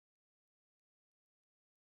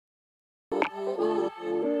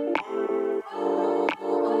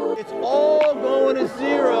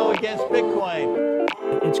against Bitcoin.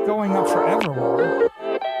 It's going up forever, Warren.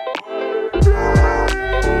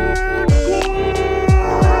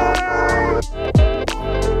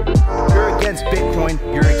 You're against Bitcoin,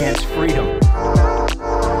 you're against freedom.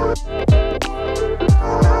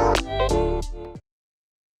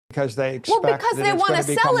 Because they expect because that they it's want going to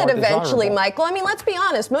become sell it more eventually, desirable. Michael. I mean, let's be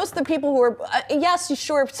honest. Most of the people who are, yes,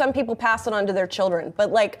 sure, some people pass it on to their children,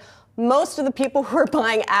 but like most of the people who are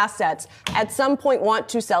buying assets at some point want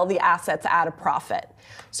to sell the assets at a profit.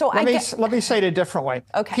 So Let me say it a different way.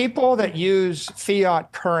 Okay. People that use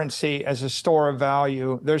fiat currency as a store of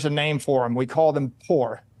value, there's a name for them. We call them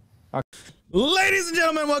poor. Ladies and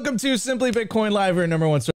gentlemen, welcome to Simply Bitcoin Live, your number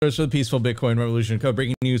one source for the peaceful Bitcoin revolution. Code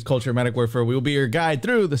breaking news, culture, medic warfare. We will be your guide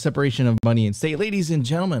through the separation of money and state. Ladies and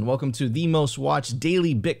gentlemen, welcome to the most watched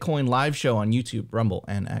daily Bitcoin live show on YouTube, Rumble,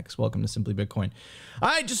 and X. Welcome to Simply Bitcoin.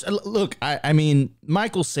 I mean,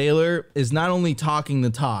 Michael Saylor is not only talking the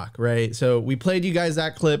talk, right? So we played you guys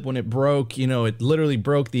that clip when it broke. You know, it literally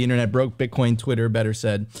broke the internet, broke Bitcoin, Twitter, better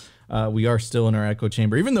said. We are still in our echo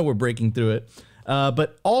chamber, even though we're breaking through it.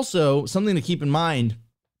 But also something to keep in mind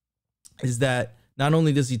is that not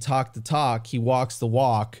only does he talk the talk, he walks the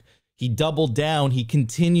walk. He doubled down. He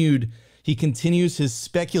continues his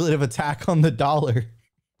speculative attack on the dollar.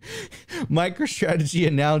 MicroStrategy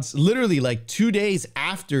announced literally like 2 days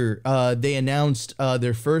after they announced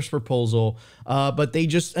their first proposal, but they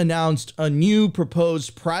just announced a new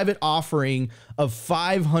proposed private offering of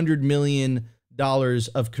 $500 million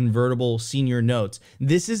of convertible senior notes.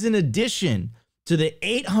 This is in addition to the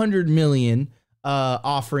 $800 million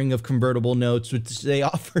offering of convertible notes, which they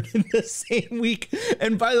offered in the same week.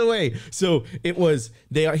 And by the way, so it was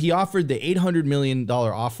he offered the $800 million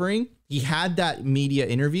offering. He had that media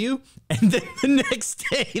interview, and then the next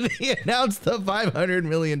day they announced the $500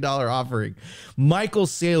 million offering. Michael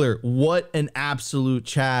Saylor, what an absolute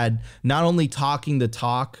Chad! Not only talking the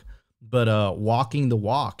talk, but walking the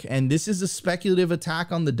walk. And this is a speculative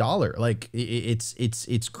attack on the dollar. Like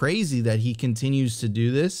it's crazy that he continues to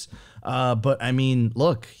do this. But I mean,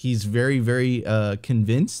 look, he's very, very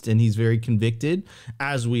convinced, and he's very convicted,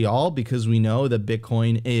 as we all, because we know that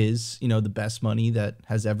Bitcoin is, you know, the best money that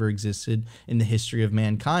has ever existed in the history of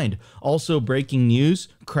mankind. Also, breaking news,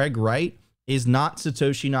 Craig Wright is not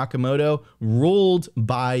Satoshi Nakamoto, ruled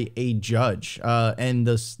by a judge. And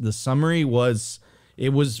the summary was,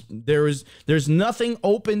 there's nothing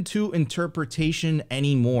open to interpretation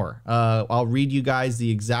anymore. I'll read you guys the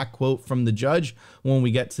exact quote from the judge when we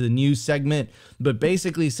get to the news segment, but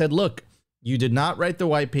basically said, look, you did not write the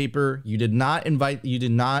white paper. You did not invent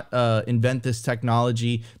this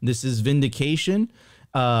technology. This is vindication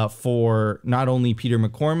for not only Peter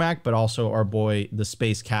McCormack, but also our boy, the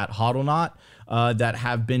space cat Hodlnaut, that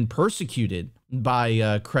have been persecuted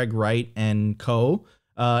by Craig Wright and co.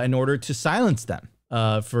 In order to silence them.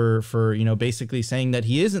 For you know, basically saying that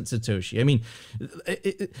he isn't Satoshi. I mean,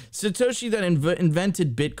 Satoshi that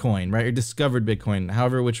invented Bitcoin, right, or discovered Bitcoin,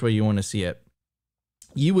 however which way you want to see it.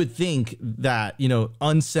 You would think that, you know,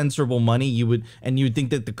 uncensorable money, you would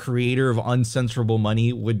think that the creator of uncensorable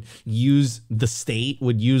money would use the state,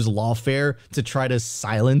 would use lawfare to try to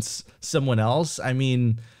silence someone else. I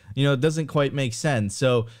mean, you know, it doesn't quite make sense.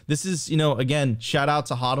 So this is, you know, again, shout out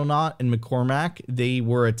to Hodlnaut and McCormack. They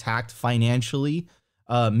were attacked financially,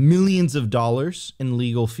 millions of dollars in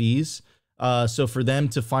legal fees. So for them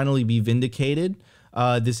to finally be vindicated,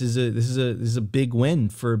 this is a big win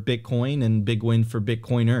for Bitcoin and big win for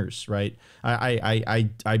Bitcoiners, right?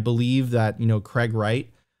 I believe that, you know, Craig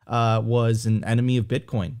Wright was an enemy of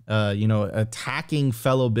Bitcoin, you know, attacking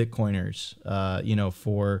fellow Bitcoiners, you know,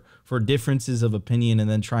 for differences of opinion, and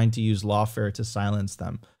then trying to use lawfare to silence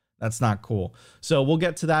them. That's not cool. So we'll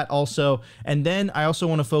get to that also. And then I also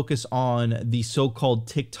want to focus on the so-called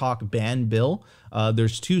TikTok ban bill.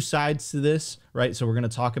 There's two sides to this, right? So we're going to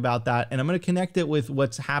talk about that, and I'm going to connect it with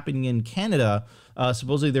what's happening in Canada.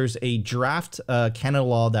 Supposedly there's a draft Canada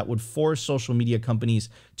law that would force social media companies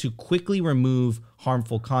to quickly remove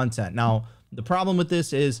harmful content. Now, the problem with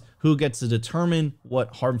this is who gets to determine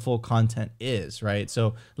what harmful content is, right?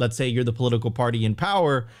 So let's say you're the political party in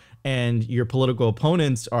power, and your political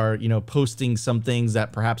opponents are, you know, posting some things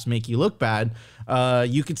that perhaps make you look bad.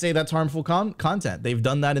 You could say that's harmful content. They've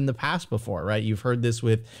done that in the past before, right? You've heard this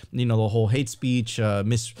with, you know, the whole hate speech,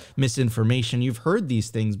 misinformation. You've heard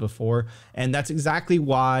these things before. And that's exactly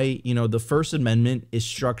why, you know, the First Amendment is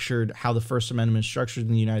structured, how the First Amendment is structured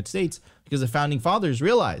in the United States, because the founding fathers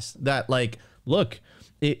realized that, like, look,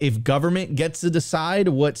 if government gets to decide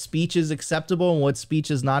what speech is acceptable and what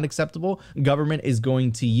speech is not acceptable, government is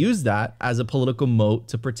going to use that as a political moat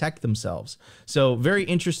to protect themselves. So very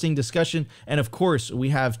interesting discussion. And of course, we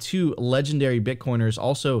have two legendary Bitcoiners,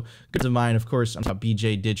 also good of mine, of course, I'm talking about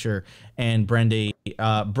BJ Ditcher and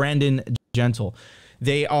Brandon Gentle.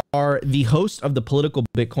 They are the host of the Political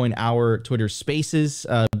Bitcoin Hour Twitter Spaces.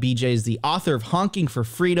 BJ is the author of Honking for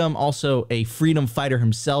Freedom, also a freedom fighter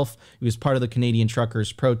himself. He was part of the Canadian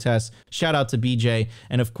truckers protest. Shout out to BJ.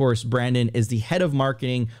 And of course, Brandon is the head of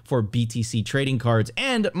marketing for BTC Trading Cards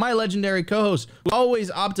and my legendary co-host, always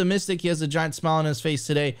optimistic. He has a giant smile on his face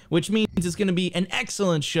today, which means it's going to be an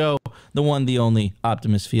excellent show. The one, the only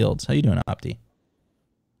Optimus Fields. How you doing, Opti?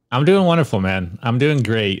 I'm doing wonderful, man. I'm doing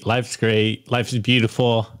great. Life's great. Life is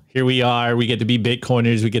beautiful. Here we are. We get to be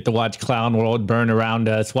Bitcoiners. We get to watch clown world burn around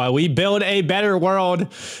us while we build a better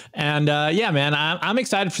world. And yeah, man, I'm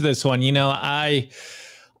excited for this one. You know,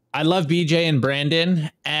 I love BJ and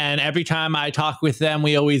Brandon, and every time I talk with them,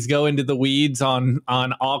 we always go into the weeds on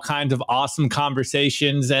all kinds of awesome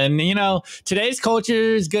conversations. And, you know, today's culture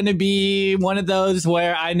is going to be one of those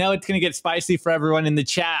where I know it's going to get spicy for everyone in the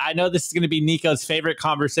chat. I know this is going to be Nico's favorite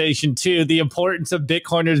conversation too, the importance of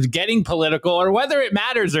Bitcoiners getting political or whether it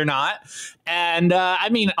matters or not. And I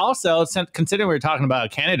mean, also, considering we're talking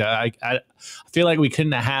about Canada, I feel like we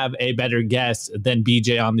couldn't have a better guest than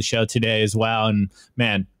BJ on the show today as well. And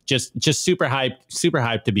man, just super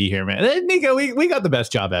hyped to be here, man. Nico, we got the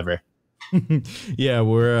best job ever. Yeah,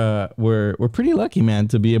 we're pretty lucky, man,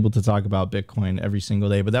 to be able to talk about Bitcoin every single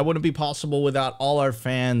day. But that wouldn't be possible without all our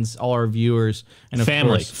fans, all our viewers, and of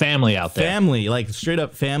course, family out there, family, like straight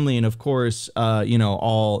up family, and of course, you know,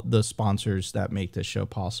 all the sponsors that make this show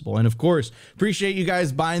possible. And of course, appreciate you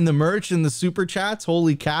guys buying the merch and the super chats.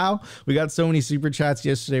 Holy cow, we got so many super chats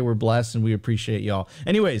yesterday. We're blessed, and we appreciate y'all.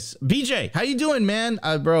 Anyways, BJ, how you doing, man?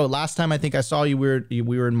 Bro, last time I think I saw you, we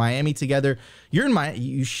were in Miami together.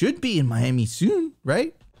 You should be in Miami soon,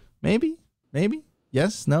 right? Maybe,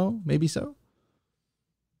 yes, no, maybe so.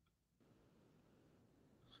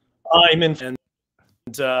 I'm in, and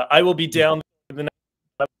I will be down the next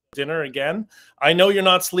dinner again. I know you're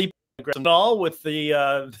not sleeping at all with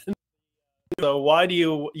the. So why do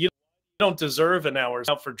you don't deserve an hour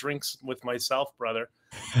out for drinks with myself, brother?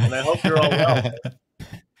 And I hope you're all well.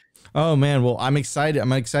 Oh man, well I'm excited.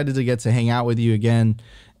 I'm excited to get to hang out with you again.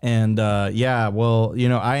 And yeah, well, you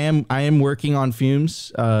know, I am working on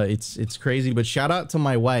fumes. It's crazy, but shout out to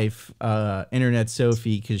my wife, Internet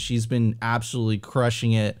Sophie, because she's been absolutely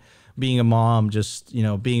crushing it, being a mom, just, you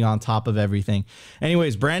know, being on top of everything.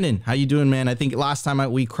 Anyways, Brandon, how you doing, man? I think last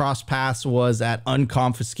time we crossed paths was at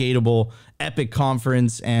Unconfiscatable Epic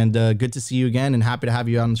Conference, and good to see you again, and happy to have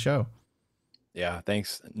you on the show. Yeah,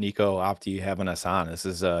 thanks, Nico, Opti, having us on. This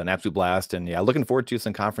is an absolute blast, and yeah, looking forward to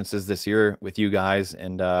some conferences this year with you guys,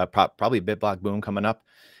 and probably BitBlock Boom coming up,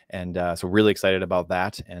 and so really excited about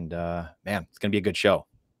that. And man, it's gonna be a good show.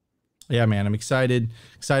 Yeah, man, I'm excited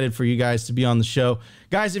for you guys to be on the show.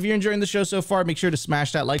 Guys, if you're enjoying the show so far, make sure to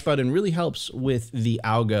smash that like button. It really helps with the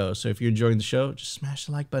algo. So if you're enjoying the show, just smash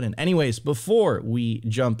the like button. Anyways, before we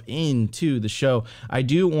jump into the show, I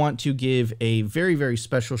do want to give a very, very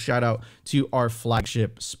special shout out to our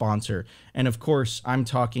flagship sponsor. And of course, I'm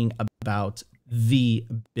talking about the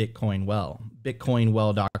Bitcoin Well.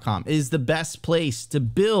 BitcoinWell.com is the best place to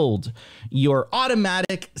build your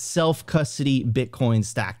automatic self-custody Bitcoin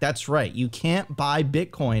stack. That's right. You can't buy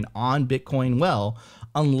Bitcoin on Bitcoin Well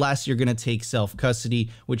unless you're going to take self-custody,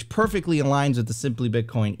 which perfectly aligns with the Simply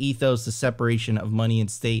Bitcoin ethos, the separation of money and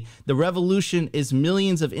state. The revolution is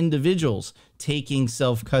millions of individuals taking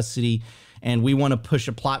self-custody, and we want to push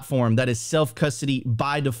a platform that is self-custody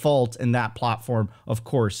by default, and that platform, of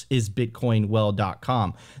course, is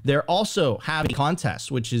bitcoinwell.com. They're also having a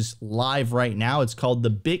contest, which is live right now. It's called the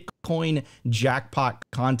Bitcoin Jackpot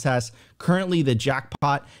Contest. Currently, the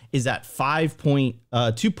jackpot is at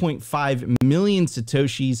 2.5 million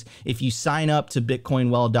Satoshis. If you sign up to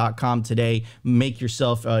bitcoinwell.com today, make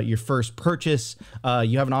yourself your first purchase.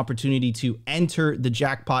 You have an opportunity to enter the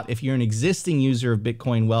jackpot. If you're an existing user of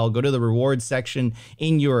Bitcoin Well, go to the rewards section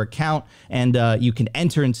in your account, and you can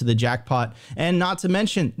enter into the jackpot. And not to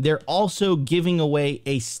mention, they're also giving away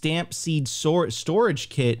a stamp seed storage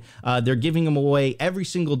kit. They're giving them away every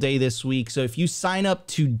single day this week. So if you sign up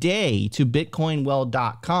today to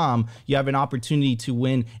bitcoinwell.com, you have an opportunity to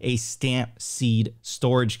win a stamp seed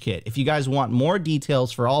storage kit. If you guys want more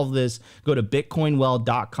details for all of this, go to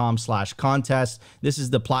bitcoinwell.com/contest. This is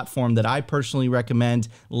the platform that I personally recommend.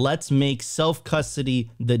 Let's make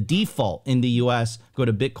self-custody the default in the US. Go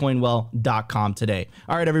to bitcoinwell.com today.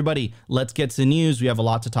 All right, everybody, let's get to the news. We have a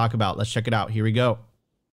lot to talk about. Let's check it out. Here we go.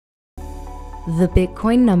 The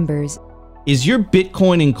Bitcoin numbers. Is your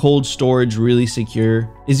Bitcoin in cold storage really secure?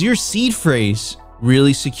 Is your seed phrase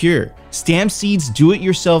really secure? Stamp Seed's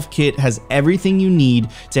do-it-yourself kit has everything you need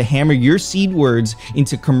to hammer your seed words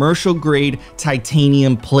into commercial-grade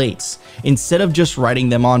titanium plates instead of just writing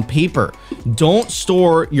them on paper. Don't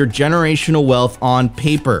store your generational wealth on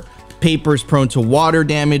paper. Paper is prone to water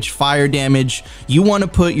damage, fire damage. You want to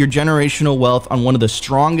put your generational wealth on one of the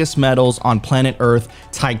strongest metals on planet Earth,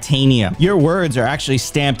 titanium. Your words are actually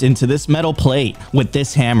stamped into this metal plate with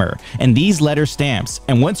this hammer and these letter stamps.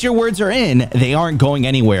 And once your words are in, they aren't going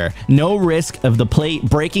anywhere. No risk of the plate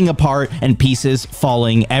breaking apart and pieces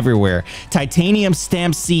falling everywhere. Titanium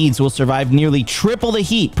stamped seeds will survive nearly triple the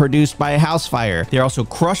heat produced by a house fire. They're also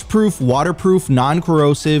crush-proof, waterproof,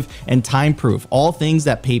 non-corrosive, and time-proof. All things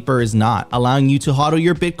that paper is not, allowing you to hodl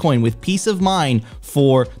your Bitcoin with peace of mind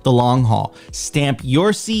for the long haul. Stamp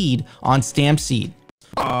your seed on Stamp Seed.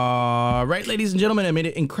 Right, ladies and gentlemen, I made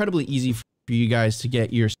it incredibly easy for you guys to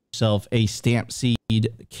get yourself a Stamp Seed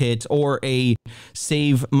kit or a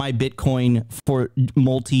Save My Bitcoin for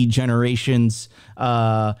multi-generations.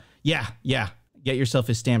 Get yourself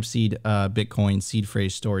a Stamp Seed Bitcoin seed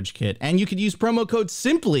phrase storage kit. And you could use promo code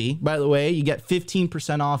SIMPLY, by the way. You get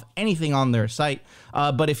 15% off anything on their site.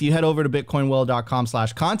 But if you head over to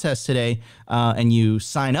bitcoinwell.com/contest today and you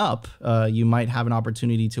sign up, you might have an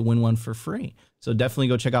opportunity to win one for free. So definitely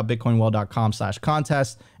go check out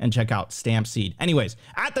bitcoinwell.com/contest and check out Stamp Seed. Anyways,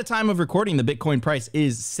 at the time of recording, the Bitcoin price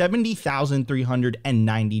is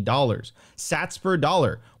 $70,390. Sats per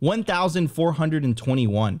dollar,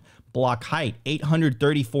 1,421. Block height,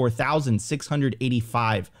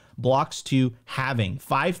 834,685. Blocks to halving,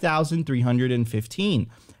 5,315.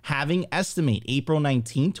 Halving estimate, April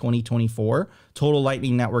 19, 2024. Total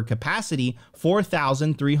Lightning Network capacity,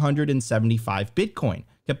 4,375 Bitcoin.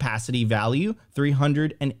 Capacity value,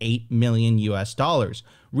 $308 million US.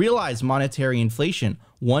 Realized monetary inflation,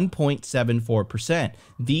 1.74%.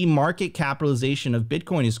 The market capitalization of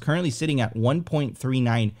Bitcoin is currently sitting at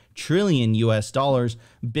 1.39 trillion US dollars.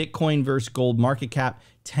 Bitcoin versus gold market cap,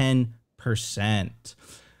 10%.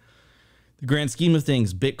 The grand scheme of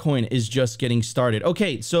things, Bitcoin is just getting started.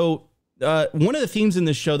 Okay, so one of the themes in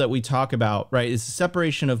this show that we talk about, right, is the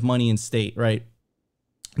separation of money and state, right?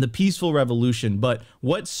 The peaceful revolution. But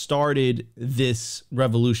what started this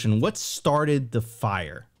revolution? What started the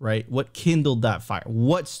fire, right? What kindled that fire?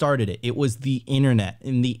 What started it? It was the internet.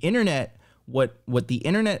 And the internet, what the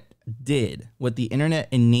internet did, what the internet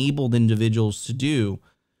enabled individuals to do,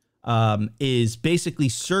 is basically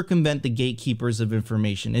circumvent the gatekeepers of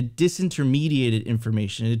information. It disintermediated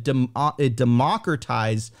information. It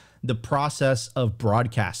democratized the process of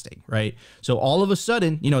broadcasting, right? So all of a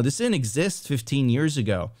sudden, you know, this didn't exist 15 years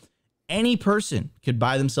ago. Any person could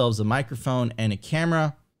buy themselves a microphone and a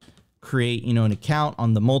camera, create, you know, an account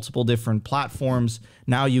on the multiple different platforms.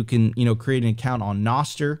 Now you can, you know, create an account on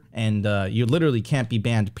Nostr and you literally can't be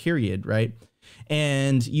banned, period, right?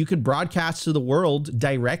 And you could broadcast to the world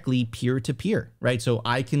directly peer-to-peer, right? So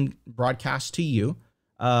I can broadcast to you.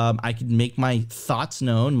 I can make my thoughts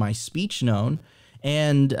known, my speech known,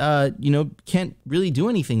 and, you know, can't really do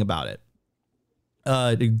anything about it.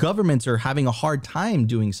 The governments are having a hard time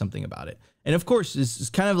doing something about it. And of course, this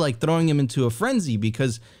is kind of like throwing them into a frenzy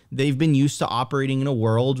because they've been used to operating in a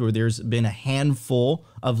world where there's been a handful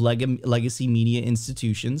of legacy media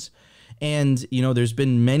institutions. And, you know, there's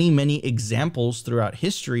been many, many examples throughout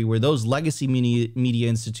history where those legacy media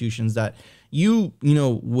institutions that you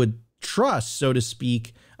know, would trust, so to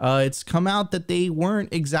speak, it's come out that they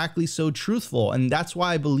weren't exactly so truthful. And that's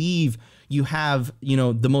why I believe you have, you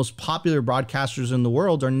know, the most popular broadcasters in the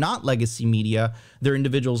world are not legacy media. They're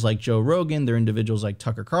individuals like Joe Rogan. They're individuals like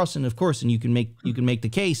Tucker Carlson, of course. And you can make the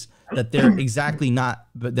case that they're exactly not,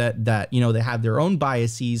 but that, you know, they have their own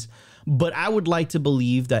biases. But I would like to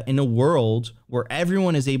believe that in a world where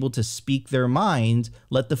everyone is able to speak their mind,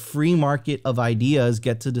 let the free market of ideas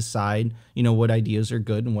get to decide, you know, what ideas are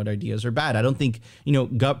good and what ideas are bad. I don't think, you know,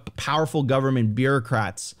 powerful government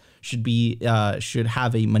bureaucrats should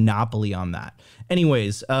have a monopoly on that.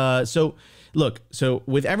 Anyways, so look, so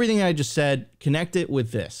with everything I just said, connect it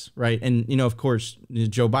with this, right? And, you know, of course,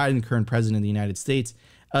 Joe Biden, current president of the United States,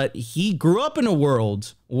 he grew up in a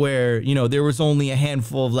world where, you know, there was only a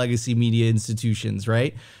handful of legacy media institutions,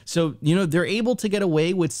 right? So, you know, they're able to get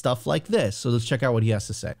away with stuff like this. So let's check out what he has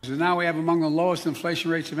to say. So now we have among the lowest inflation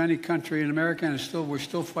rates of any country in America, and we're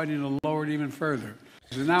still fighting to lower it even further.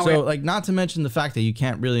 So like, not to mention the fact that you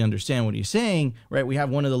can't really understand what he's saying, right? We have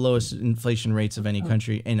one of the lowest inflation rates of any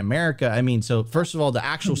country in America. I mean, so first of all, the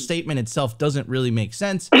actual statement itself doesn't really make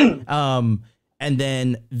sense. And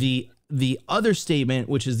then the the other statement,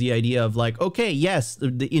 which is the idea of like, okay, yes,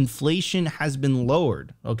 the inflation has been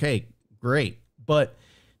lowered. Okay, great. But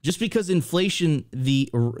just because inflation, the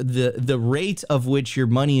rate of which your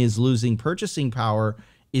money is losing purchasing power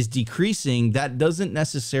is decreasing, that doesn't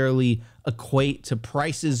necessarily equate to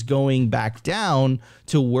prices going back down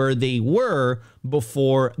to where they were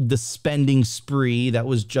before the spending spree that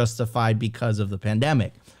was justified because of the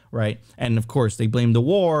pandemic, right? And of course, they blame the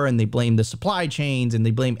war and they blame the supply chains and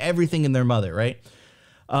they blame everything in their mother, right?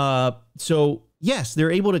 So yes,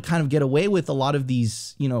 they're able to kind of get away with a lot of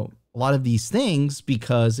these, you know, a lot of these things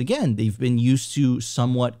because, again, they've been used to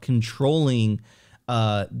somewhat controlling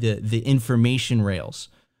the information rails.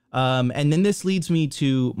 And then this leads me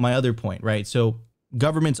to my other point, right? So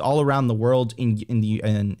governments all around the world in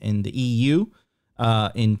the EU,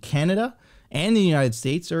 in Canada, and the United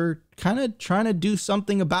States are kind of trying to do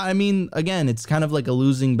something about. I mean, again, it's kind of like a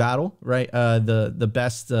losing battle, right? The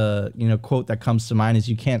best quote that comes to mind is,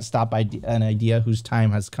 "You can't stop an idea whose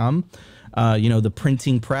time has come." The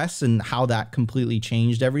printing press and how that completely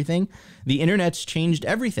changed everything. The internet's changed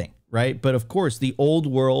everything, right? But of course, the old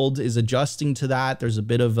world is adjusting to that. There's a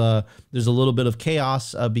little bit of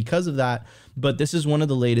chaos because of that. But this is one of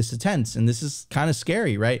the latest attempts, and this is kind of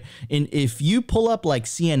scary, right? And if you pull up like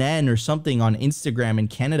CNN or something on Instagram in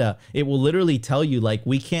Canada, it will literally tell you like,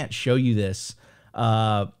 we can't show you this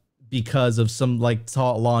because of some like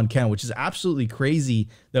law in Canada, which is absolutely crazy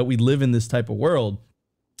that we live in this type of world.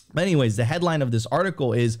 But anyways, the headline of this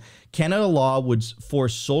article is Canada law would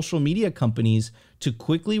force social media companies to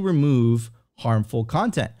quickly remove harmful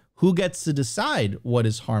content. Who gets to decide what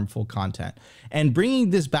is harmful content? And bringing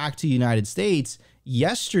this back to the United States,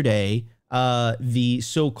 yesterday, the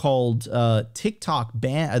so-called TikTok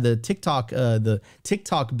ban, the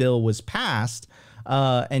TikTok bill was passed.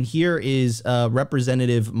 And here is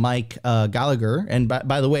Representative Mike Gallagher. And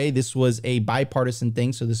by the way, this was a bipartisan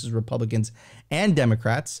thing. So this is Republicans and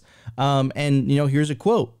Democrats. And, here's a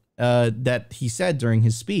quote that he said during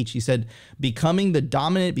his speech. He said,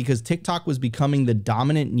 because TikTok was becoming the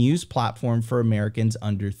dominant news platform for Americans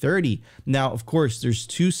under 30. Now, of course, there's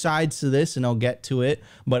two sides to this, and I'll get to it.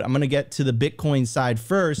 But I'm going to get to the Bitcoin side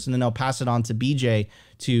first, and then I'll pass it on to BJ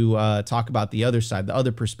to talk about the other side, the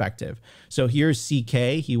other perspective. So here's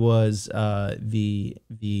CK. He was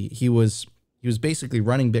he was basically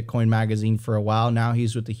running Bitcoin Magazine for a while. Now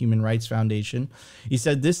he's with the Human Rights Foundation. He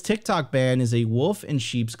said, this TikTok ban is a wolf in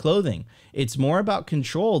sheep's clothing. It's more about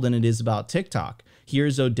control than it is about TikTok.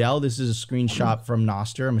 Here's Odell. This is a screenshot from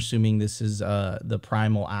Nostr. I'm assuming this is the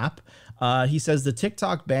Primal app. He says the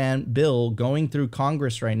TikTok ban bill going through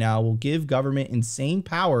Congress right now will give government insane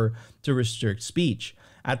power to restrict speech.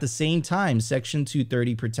 At the same time, Section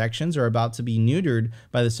 230 protections are about to be neutered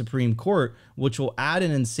by the Supreme Court, which will add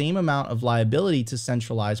an insane amount of liability to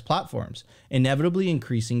centralized platforms, inevitably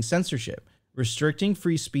increasing censorship. Restricting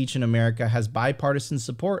free speech in America has bipartisan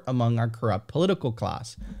support among our corrupt political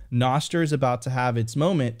class. Nostr is about to have its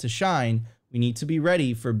moment to shine. We need to be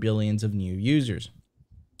ready for billions of new users.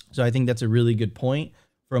 So I think that's a really good point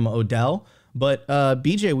from Odell. But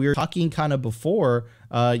BJ, we were talking kind of before.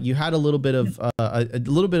 You had a little bit of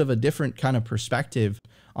a different kind of perspective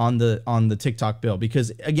on the TikTok bill,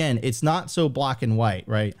 because again, it's not so black and white,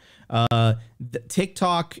 right? The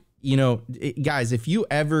TikTok, guys, if you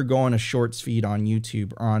ever go on a shorts feed on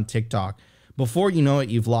YouTube or on TikTok, before you know it,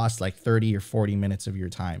 you've lost like 30 or 40 minutes of your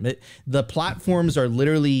time. The platforms are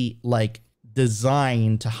literally like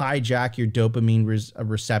designed to hijack your dopamine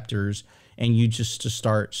receptors and you just to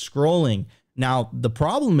start scrolling. Now, the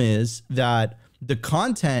problem is that the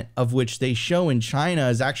content of which they show in China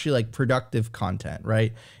is actually like productive content,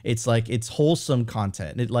 right? It's like, it's wholesome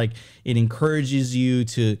content. It encourages you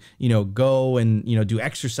to, go and, do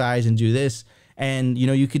exercise and do this. And,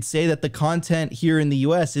 you could say that the content here in the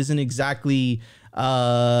US isn't exactly,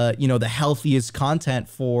 the healthiest content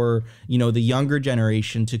for, the younger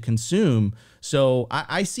generation to consume. So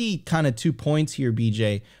I see kind of 2 points here,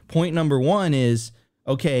 BJ. Point number one is,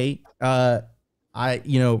 okay, I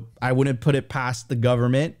wouldn't put it past the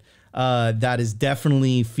government that is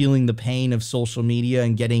definitely feeling the pain of social media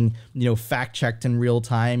and getting, fact checked in real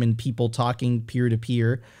time and people talking peer to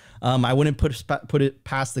peer. I wouldn't put it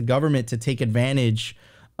past the government to take advantage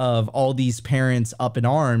of all these parents up in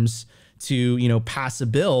arms to, pass a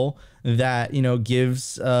bill that,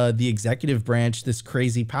 gives the executive branch this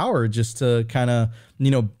crazy power just to kind of,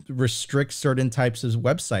 restrict certain types of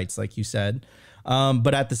websites, like you said.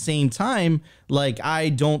 But at the same time, like, I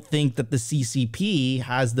don't think that the CCP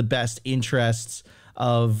has the best interests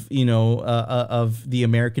of of the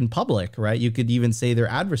American public, right? You could even say their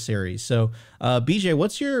adversaries. So BJ,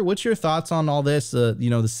 what's your thoughts on all this?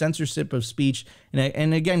 The censorship of speech,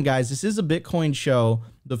 and again, guys, this is a Bitcoin show.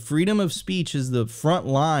 The freedom of speech is the front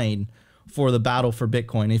line for the battle for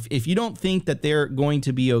Bitcoin. If you don't think that they're going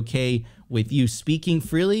to be okay with you speaking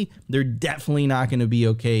freely, they're definitely not going to be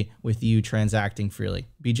okay with you transacting freely.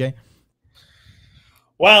 BJ?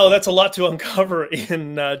 Wow, that's a lot to uncover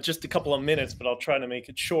in just a couple of minutes, but I'll try to make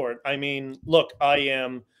it short. I mean, look, I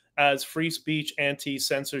am as free speech,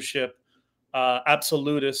 anti-censorship,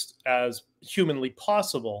 absolutist as humanly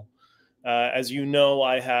possible. As you know,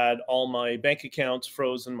 I had all my bank accounts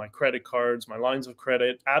frozen, my credit cards, my lines of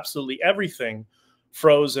credit, absolutely everything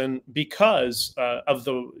frozen because of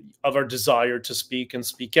our desire to speak and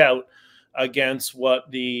speak out against what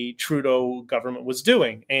the Trudeau government was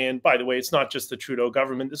doing. And by the way, it's not just the Trudeau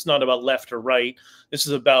government. It's not about left or right. This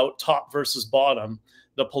is about top versus bottom.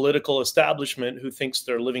 The political establishment who thinks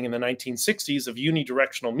they're living in the 1960s of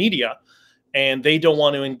unidirectional media, and they don't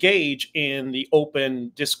want to engage in the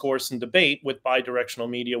open discourse and debate with bidirectional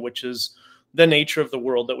media, which is the nature of the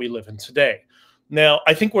world that we live in today. Now,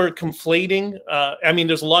 I think we're conflating, I mean,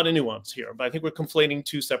 there's a lot of nuance here, but I think we're conflating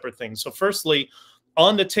two separate things. So firstly,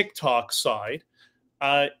 on the TikTok side,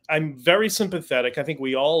 I'm very sympathetic. I think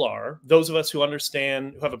we all are. Those of us who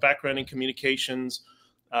understand, who have a background in communications,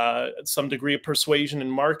 some degree of persuasion and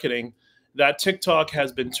marketing, that TikTok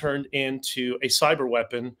has been turned into a cyber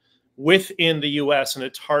weapon within the US, and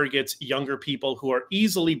it targets younger people who are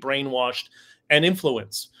easily brainwashed and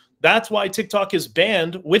influenced. That's why TikTok is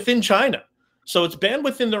banned within China. So it's banned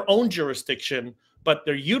within their own jurisdiction, but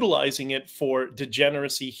they're utilizing it for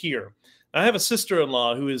degeneracy here. I have a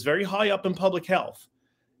sister-in-law who is very high up in public health,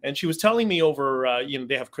 and she was telling me over,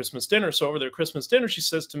 they have Christmas dinner. So over their Christmas dinner, she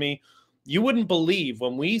says to me, "You wouldn't believe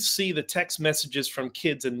when we see the text messages from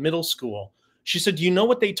kids in middle school." She said, "Do you know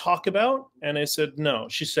what they talk about?" And I said, "No."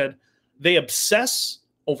 She said, "They obsess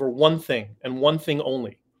over one thing and one thing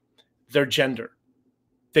only, their gender.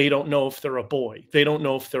 They don't know if they're a boy. They don't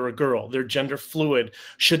know if they're a girl. They're gender fluid.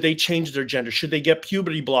 Should they change their gender? Should they get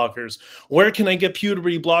puberty blockers? Where can I get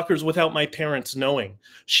puberty blockers without my parents knowing?"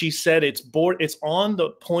 She said it's on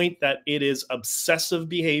the point that it is obsessive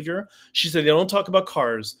behavior. She said they don't talk about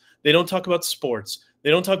cars. They don't talk about sports. They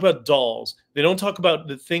don't talk about dolls. They don't talk about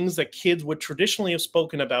the things that kids would traditionally have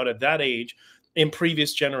spoken about at that age in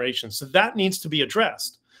previous generations. So that needs to be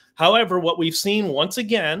addressed. However, what we've seen once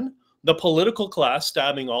again, the political class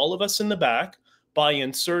stabbing all of us in the back by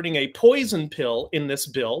inserting a poison pill in this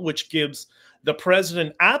bill, which gives the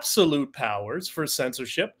president absolute powers for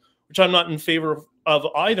censorship, which I'm not in favor of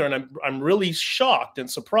either. And I'm really shocked and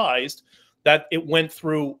surprised that it went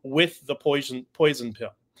through with the poison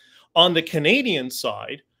pill. On the Canadian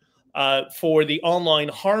side, for the Online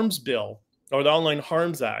Harms Bill, or the Online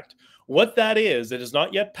Harms Act, what that is, it has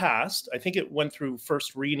not yet passed. I think it went through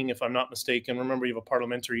first reading, if I'm not mistaken. Remember, you have a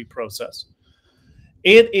parliamentary process.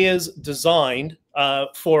 It is designed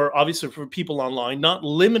obviously for people online, not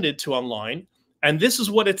limited to online. And this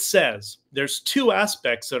is what it says. There's two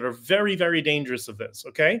aspects that are very, very dangerous of this,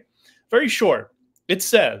 okay? Very short. It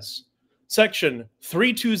says, section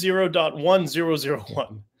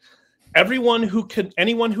 320.1001, anyone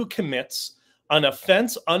who commits an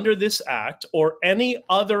offense under this act or any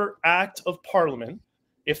other act of parliament,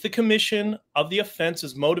 if the commission of the offense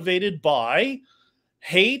is motivated by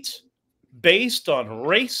hate based on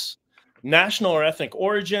race, national or ethnic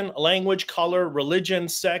origin, language, color, religion,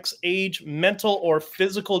 sex, age, mental or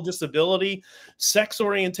physical disability, sex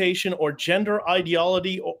orientation, or gender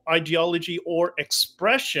ideology or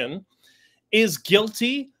expression, is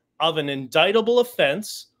guilty of an indictable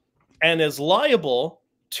offense and is liable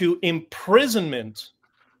to imprisonment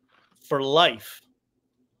for life,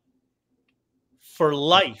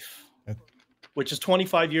 which is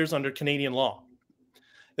 25 years under Canadian law.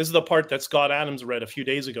 This is the part that Scott Adams read a few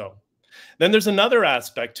days ago. Then there's another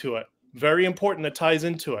aspect to it, very important, that ties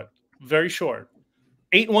into it. Very short.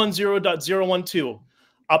 810.012.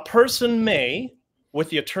 A person may, with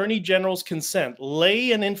the Attorney General's consent,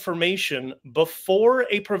 lay an information before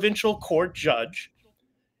a provincial court judge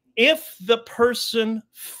if the person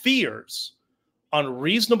fears, on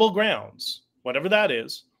reasonable grounds, whatever that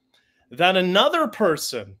is, that another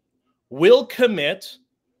person will commit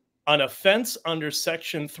an offense under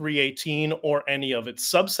Section 318 or any of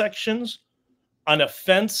its subsections, an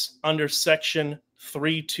offense under Section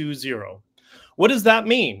 320. What does that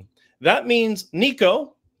mean? That means,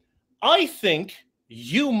 Nico, I think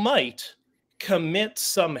you might commit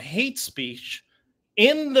some hate speech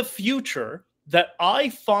in the future that I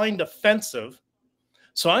find offensive.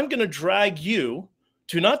 So I'm going to drag you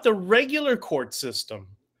to not the regular court system,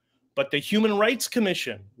 but the Human Rights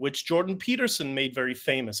Commission, which Jordan Peterson made very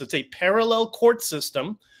famous. It's a parallel court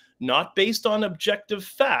system, not based on objective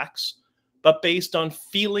facts, but based on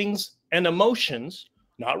feelings and emotions,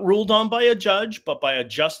 not ruled on by a judge, but by a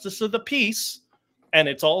justice of the peace, and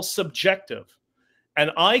it's all subjective.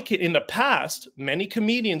 And in the past, many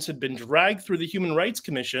comedians had been dragged through the Human Rights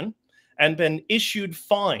Commission and been issued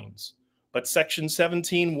fines. But Section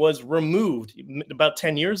 17 was removed about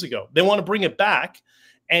 10 years ago. They want to bring it back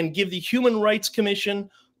and give the Human Rights Commission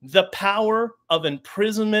the power of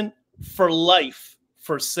imprisonment for life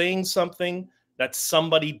for saying something that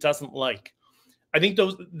somebody doesn't like. I think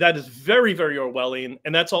that is very, very Orwellian,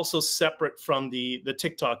 and that's also separate from the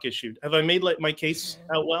TikTok issue. Have I made my case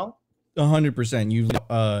out well?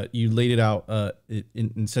 100%. You laid it out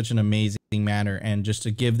in such an amazing manner, and just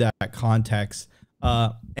to give that context,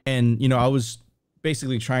 and I was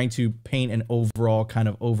basically trying to paint an overall kind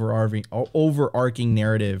of overarching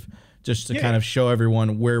narrative, just to kind of show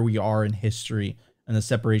everyone where we are in history and the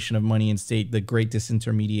separation of money and state, the great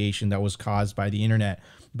disintermediation that was caused by the internet.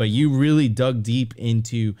 But you really dug deep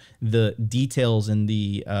into the details and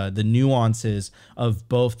the nuances of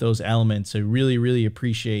both those elements. So really, really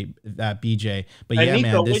appreciate that, BJ. But and yeah,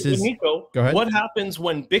 Nico, man, Nico, go ahead. What happens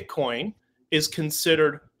when Bitcoin is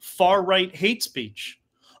considered far-right hate speech?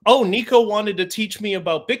 Oh, Nico wanted to teach me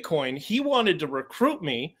about Bitcoin. He wanted to recruit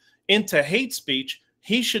me into hate speech.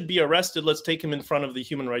 He should be arrested. Let's take him in front of the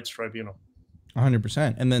Human Rights Tribunal.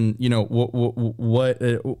 100%. And then,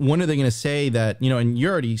 when are they going to say that, and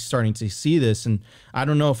you're already starting to see this, and I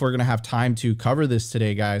don't know if we're going to have time to cover this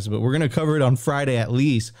today, guys, but we're going to cover it on Friday at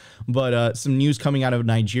least. But some news coming out of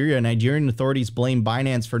Nigeria. Nigerian authorities blame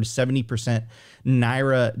Binance for the 70%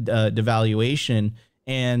 Naira devaluation,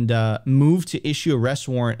 and moved to issue arrest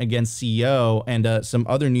warrant against CEO. And some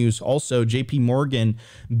other news also, JP Morgan,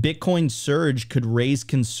 Bitcoin surge could raise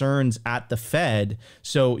concerns at the Fed.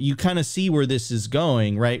 So you kind of see where this is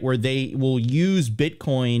going, right? Where they will use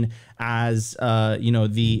Bitcoin as the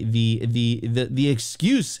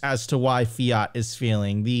excuse as to why fiat is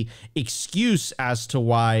failing, the excuse as to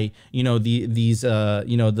why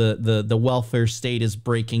the welfare state is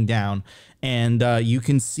breaking down. And you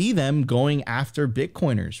can see them going after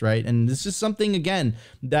Bitcoiners, right? And this is something, again,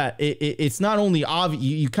 that it's not only obvious,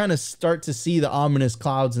 you kind of start to see the ominous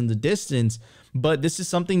clouds in the distance, but this is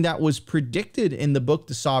something that was predicted in the book,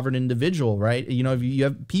 The Sovereign Individual, right? You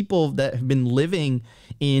have people that have been living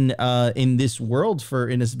in this world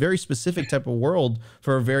in this very specific type of world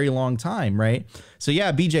for a very long time, right? So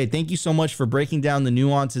yeah, BJ, thank you so much for breaking down the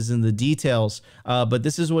nuances and the details. But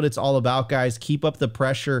this is what it's all about, guys. Keep up the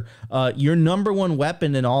pressure. Your number one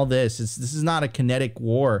weapon in all this is not a kinetic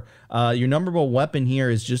war. Your number one weapon here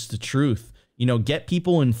is just the truth. Get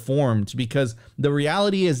people informed, because the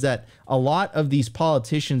reality is that a lot of these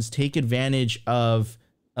politicians take advantage of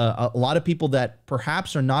a lot of people that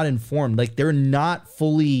perhaps are not informed. Like, they're not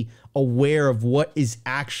fully aware of what is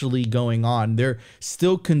actually going on. They're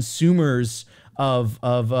still consumers of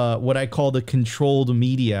what I call the controlled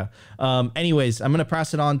media. Anyways, I'm going to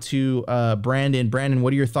pass it on to Brandon. Brandon,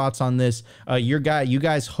 what are your thoughts on this? You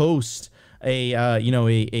guys host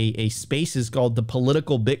a spaces called the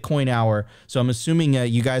Political Bitcoin Hour. So I'm assuming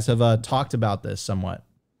you guys have talked about this somewhat.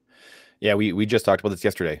 Yeah, we just talked about this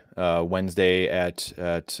yesterday. Wednesday at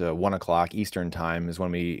 1 o'clock Eastern time is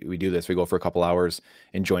when we do this. We go for a couple hours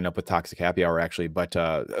and join up with Toxic Happy Hour, actually. But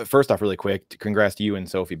first off, really quick, congrats to you and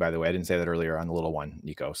Sophie, by the way. I didn't say that earlier on the little one,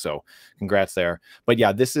 Nico. So congrats there. But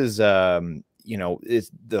yeah, this is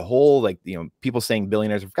it's the whole, people saying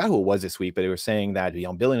billionaires. I forgot who it was this week, but they were saying that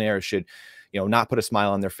billionaires should not put a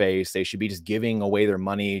smile on their face. They should be just giving away their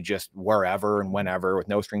money just wherever and whenever with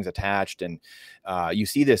no strings attached. And you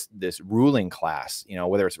see this ruling class,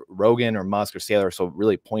 whether it's Rogan or Musk or Saylor, so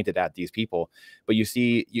really pointed at these people. But you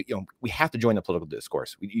see, we have to join the political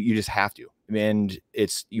discourse. You just have to. And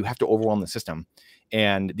you have to overwhelm the system.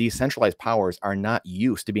 And these centralized powers are not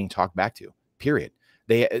used to being talked back to, period.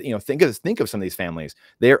 They, think of some of these families.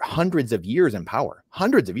 They're hundreds of years in power,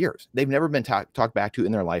 hundreds of years. They've never been talked back to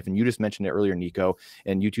in their life. And you just mentioned it earlier, Nico,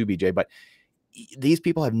 and you too, BJ. But these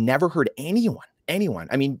people have never heard anyone.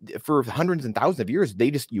 I mean, for hundreds and thousands of years,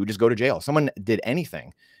 you just go to jail. Someone did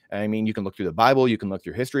anything. I mean, you can look through the Bible, you can look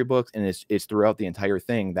through history books, and it's throughout the entire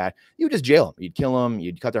thing that you just jail them. You'd kill them,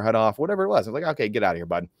 you'd cut their head off, whatever it was. It's like, okay, get out of here,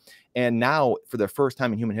 bud. And now, for the first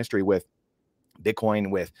time in human history, with Bitcoin,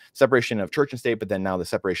 with separation of church and state, but then now the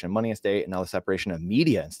separation of money and state, and now the separation of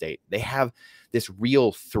media and state, they have this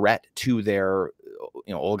real threat to their,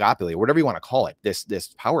 oligopoly, or whatever you want to call it, this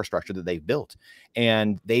power structure that they've built,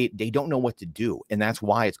 and they don't know what to do. And that's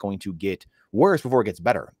why it's going to get worse before it gets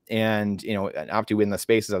better. And, you know, Opti in the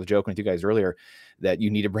spaces, I was joking with you guys earlier that you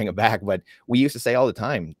need to bring it back, but we used to say all the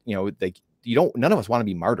time, you know, like none of us want to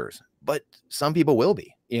be martyrs, but some people will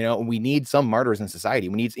be. You know, we need some martyrs in society.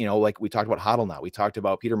 We need, you know, like we talked about HODL now. We talked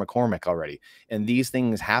about Peter McCormick already. And these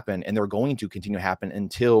things happen, and they're going to continue to happen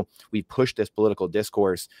until we push this political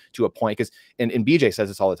discourse to a point. Because, and BJ says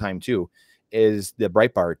this all the time too, is the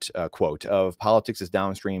Breitbart quote of politics is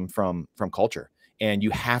downstream from culture. And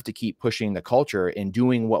you have to keep pushing the culture and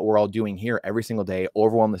doing what we're all doing here every single day,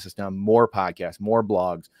 overwhelm the system, more podcasts, more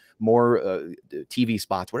blogs, more TV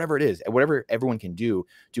spots, whatever it is, whatever everyone can do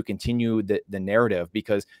to continue the narrative,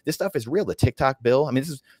 because this stuff is real. The TikTok bill. I mean,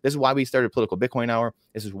 this is why we started Political Bitcoin Hour.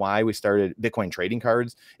 This is why we started Bitcoin trading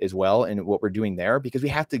cards as well. And what we're doing there, because we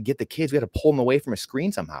have to get the kids, we have to pull them away from a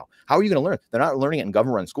screen somehow. How are you going to learn? They're not learning it in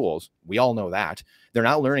government run schools. We all know that. They're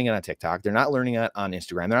not learning it on TikTok. They're not learning it on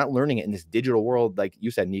Instagram. They're not learning it in this digital world. Like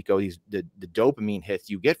you said, Nico, the dopamine hits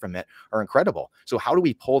you get from it are incredible. So how do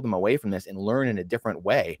we pull them away from this and learn in a different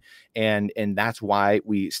way? And that's why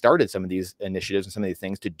we started some of these initiatives and some of these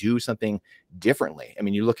things to do something differently. I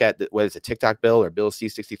mean, you look at whether it's a TikTok bill or Bill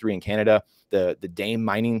C-63 in Canada, the Dame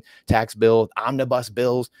mining tax bill, omnibus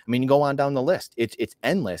bills. I mean, you go on down the list. It's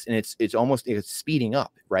endless, and it's almost speeding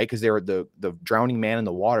up, right? Because they're the drowning man in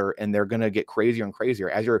the water, and they're gonna get crazier and crazier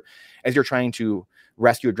as you're trying to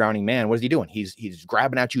rescue a drowning man. What is he doing? He's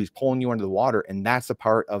grabbing at you, he's pulling you under the water, and that's a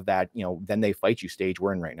part of that, you know, then they fight you stage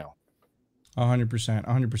we're in right now.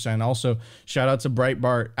 100%. Also, shout out to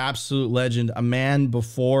Breitbart, absolute legend, a man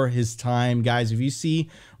before his time. Guys, if you see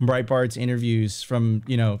Breitbart's interviews from,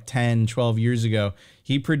 you know, 10, 12 years ago,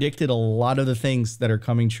 he predicted a lot of the things that are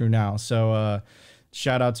coming true now. So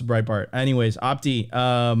shout out to Breitbart. Anyways, Opti,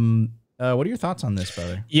 what are your thoughts on this,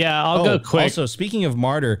 brother? Yeah, I'll go quick. Also, speaking of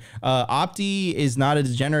martyr, Opti is not a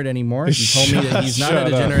degenerate anymore. He told me that he's not a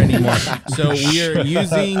degenerate anymore. So we are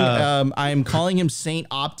using, I'm calling him Saint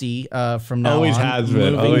Opti from now always on. Has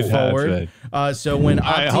been. Moving Always forward. Has been. So when Opti,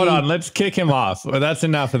 right, hold on, let's kick him off. Well, that's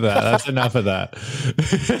enough of that. That's enough of that.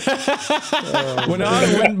 when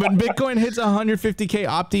Bitcoin hits 150K,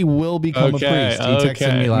 Opti will become a priest. He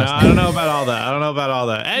texted me last night. I don't know about all that. I don't know about all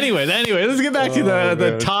that. Anyway, let's get back to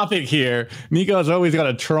the topic here. Nico's always got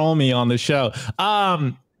to troll me on the show.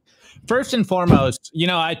 First and foremost, you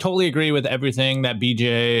know, I totally agree with everything that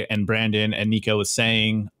BJ and Brandon and Nico was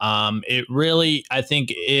saying. It really, I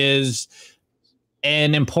think, is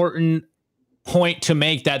an important point to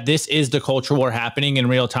make that this is the culture war happening in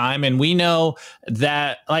real time. And we know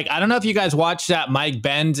that, like, I don't know if you guys watched that Mike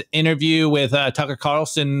Benz interview with Tucker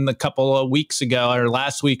Carlson a couple of weeks ago or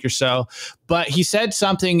last week or so, but he said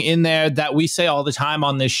something in there that we say all the time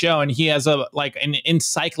on this show. And he has an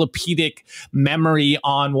encyclopedic memory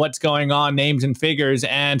on what's going on, names and figures.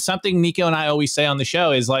 And something Nico and I always say on the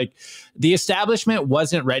show is like, the establishment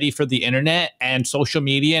wasn't ready for the internet and social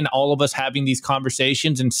media and all of us having these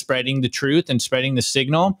conversations and spreading the truth and spreading the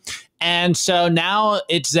signal. And so now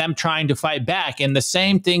it's them trying to fight back. And the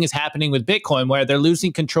same thing is happening with Bitcoin, where they're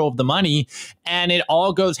losing control of the money, and it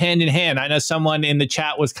all goes hand in hand. I know someone in the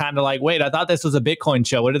chat was kind of like, wait, I thought this was a Bitcoin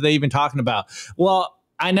show. What are they even talking about? Well,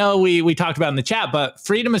 I know we talked about in the chat, but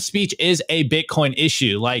freedom of speech is a Bitcoin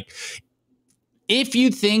issue. Like, if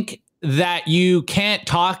you think that you can't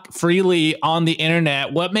talk freely on the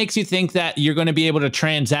internet, what makes you think that you're going to be able to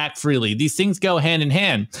transact freely? These things go hand in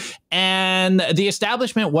hand. And the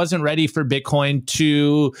establishment wasn't ready for Bitcoin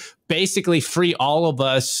to basically free all of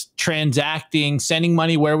us transacting, sending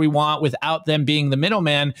money where we want without them being the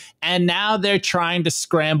middleman. And now they're trying to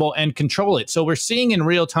scramble and control it. So we're seeing in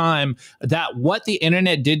real time that what the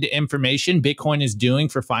internet did to information, Bitcoin is doing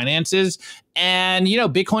for finances. And, you know,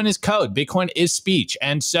 Bitcoin is code. Bitcoin is speech.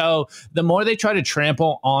 And so the more they try to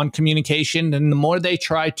trample on communication and the more they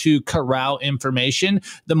try to corral information,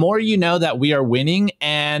 the more you know that we are winning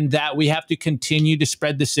and that we have to continue to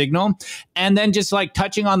spread the signal. And then just like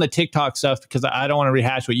touching on the TikTok stuff, because I don't want to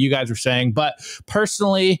rehash what you guys were saying, but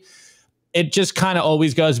personally, it just kind of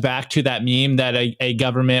always goes back to that meme that a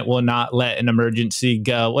government will not let an emergency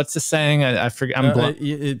go. What's the saying? I forget.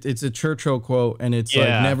 It's a Churchill quote, and it's like,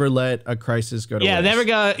 never let a crisis go to waste. Never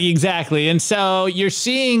go. Exactly. And so you're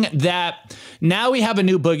seeing that now we have a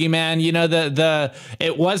new boogeyman. You know,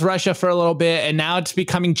 it was Russia for a little bit, and now it's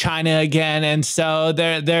becoming China again. And so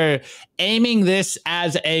they're aiming this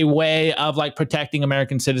as a way of like protecting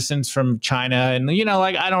American citizens from China. And, you know,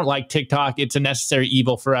 like, I don't like TikTok. It's a necessary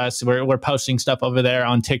evil for us. We're posting stuff over there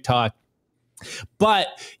on TikTok. But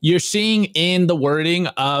you're seeing in the wording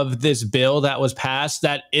of this bill that was passed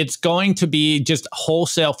that it's going to be just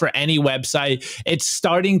wholesale for any website. It's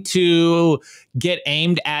starting to get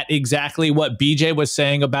aimed at exactly what BJ was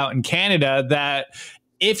saying about in Canada, that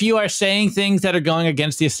if you are saying things that are going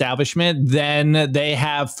against the establishment, then they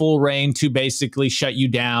have full reign to basically shut you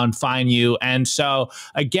down, fine you. And so,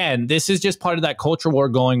 again, this is just part of that culture war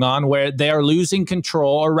going on where they are losing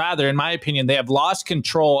control, or rather, in my opinion, they have lost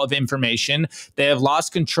control of information. They have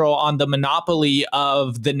lost control on the monopoly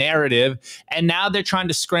of the narrative. And now they're trying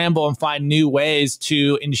to scramble and find new ways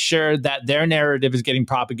to ensure that their narrative is getting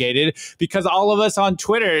propagated, because all of us on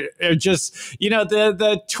Twitter are just, you know,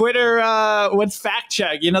 the Twitter, what's fact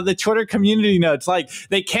check? You know, the Twitter community notes, like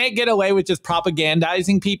they can't get away with just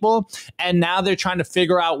propagandizing people. And now they're trying to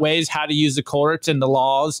figure out ways how to use the courts and the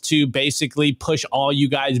laws to basically push all you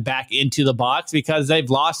guys back into the box, because they've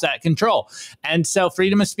lost that control. And so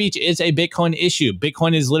freedom of speech is a Bitcoin issue.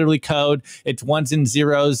 Bitcoin is literally code. It's ones and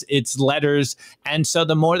zeros. It's letters. And so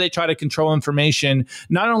the more they try to control information,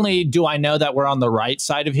 not only do I know that we're on the right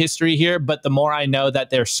side of history here, but the more I know that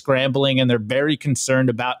they're scrambling and they're very concerned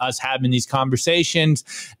about us having these conversations.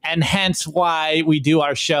 And hence why we do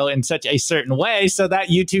our show in such a certain way, so that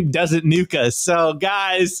YouTube doesn't nuke us. So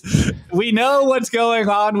guys, we know what's going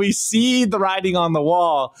on. We see the writing on the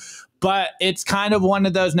wall. But it's kind of one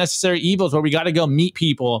of those necessary evils where we got to go meet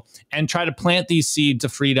people and try to plant these seeds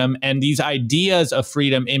of freedom and these ideas of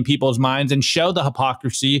freedom in people's minds and show the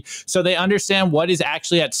hypocrisy so they understand what is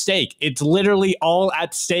actually at stake. It's literally all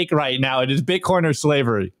at stake right now. It is Bitcoin or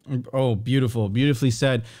slavery. Oh, beautiful. Beautifully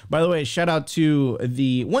said. By the way, shout out to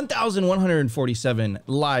the 1,147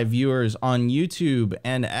 live viewers on YouTube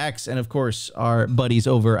and X, and of course, our buddies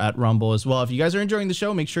over at Rumble as well. If you guys are enjoying the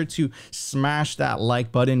show, make sure to smash that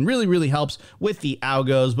like button. Really helps with the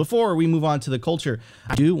algos. Before we move on to the culture,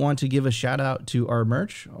 I do want to give a shout out to our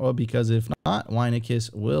merch, because if not,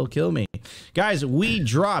 Winekiss will kill me. Guys, we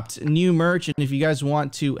dropped new merch, and if you guys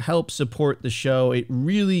want to help support the show, it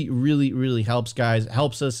really helps, guys. It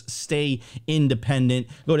helps us stay independent.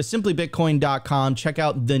 Go to simplybitcoin.com, check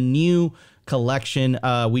out the new collection.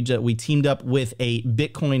 We teamed up with a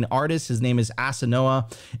Bitcoin artist. His name is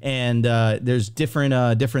Asanoa, and there's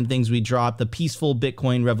different things we dropped. The Peaceful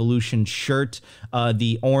Bitcoin Revolution shirt,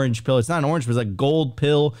 the orange pill. It's not an orange, but it's a gold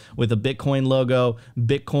pill with a Bitcoin logo,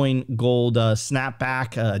 Bitcoin gold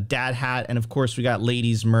snapback, dad hat, and of course we got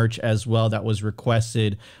ladies merch as well that was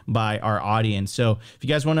requested by our audience. So if you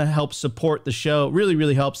guys want to help support the show,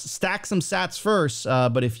 really helps. Stack some sats first,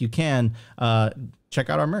 but if you can, check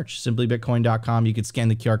out our merch, simplybitcoin.com. You can scan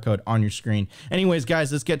the QR code on your screen. Anyways, guys,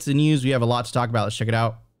 let's get to the news. We have a lot to talk about. Let's check it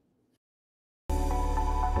out.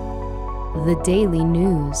 The Daily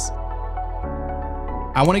News.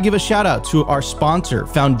 I want to give a shout out to our sponsor,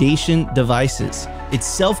 Foundation Devices. It's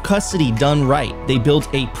self-custody done right. They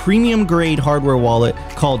built a premium grade hardware wallet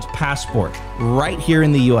called Passport right here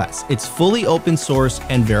in the US. It's fully open source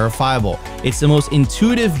and verifiable. It's the most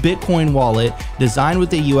intuitive Bitcoin wallet designed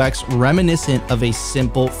with a UX reminiscent of a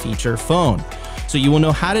simple feature phone. So you will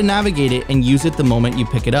know how to navigate it and use it the moment you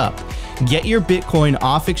pick it up. Get your Bitcoin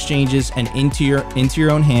off exchanges and into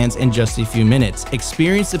your own hands in just a few minutes.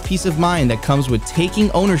 Experience the peace of mind that comes with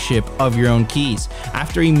taking ownership of your own keys.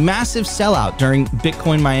 After a massive sellout during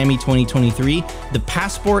Bitcoin Miami 2023, the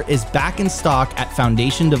Passport is back in stock at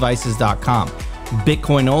foundationdevices.com.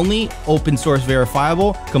 Bitcoin only, open source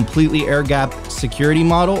verifiable, completely air-gapped security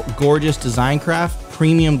model, gorgeous design craft,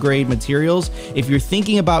 premium grade materials. If you're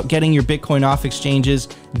thinking about getting your Bitcoin off exchanges,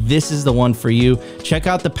 this is the one for you. Check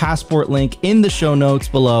out the Passport link in the show notes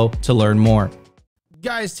below to learn more.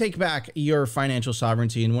 Guys, take back your financial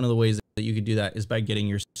sovereignty, and one of the ways that you could do that is by getting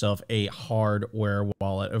yourself a hardware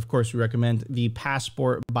wallet. Of course, we recommend the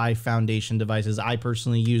Passport by Foundation Devices. I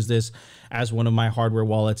personally use this as one of my hardware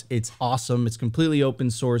wallets. It's awesome. It's completely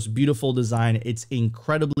open source, beautiful design. It's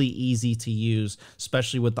incredibly easy to use,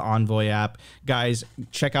 especially with the Envoy app. Guys,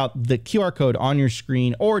 check out the QR code on your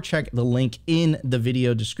screen or check the link in the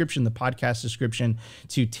video description, the podcast description,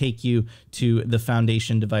 to take you to the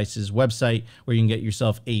Foundation Devices website where you can get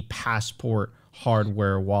yourself a Passport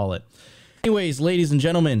hardware wallet. Anyways, ladies and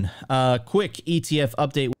gentlemen, quick ETF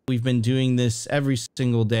update. We've been doing this every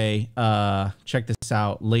single day. Check this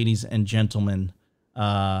out, ladies and gentlemen.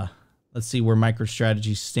 Let's see where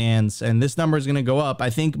MicroStrategy stands, and this number is going to go up. I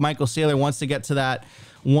think Michael Saylor wants to get to that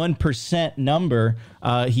 1% number.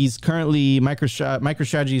 He's currently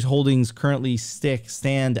MicroStrategy's holdings currently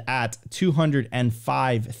stand at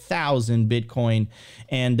 205,000 Bitcoin,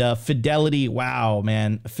 and Fidelity. Wow,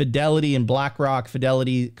 man, Fidelity and BlackRock.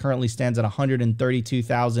 Fidelity currently stands at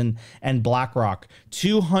 132,000, and BlackRock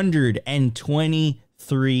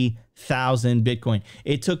 223,000 Bitcoin.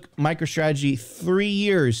 It took MicroStrategy 3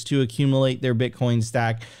 years to accumulate their Bitcoin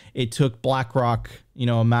stack. It took BlackRock, you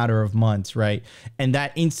know, a matter of months, right? And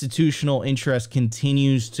that institutional interest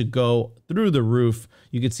continues to go through the roof.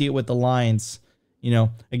 You could see it with the lines. You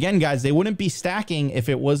know, again, guys, they wouldn't be stacking if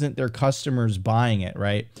it wasn't their customers buying it,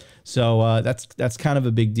 right? So that's kind of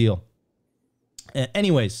a big deal.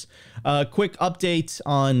 Anyways, quick update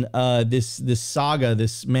on this saga.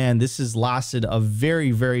 This has lasted a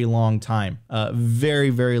very, very long time, very,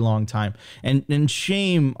 very long time. And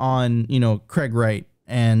shame on, you know, Craig Wright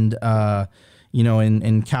and you know,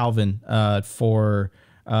 and Calvin for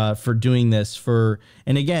doing this.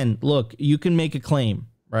 And again, look, you can make a claim,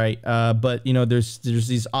 right? But you know, there's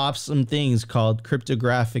these awesome things called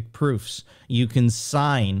cryptographic proofs. You can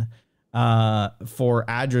sign for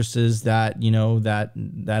addresses that, you know, that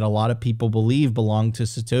a lot of people believe belong to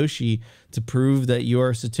Satoshi to prove that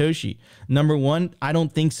you're Satoshi. Number one, I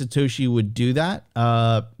don't think Satoshi would do that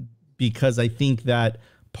because I think that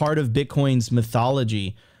part of Bitcoin's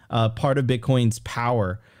mythology, part of Bitcoin's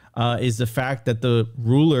power is the fact that the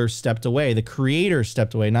ruler stepped away, the creator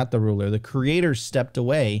stepped away, not the ruler, the creator stepped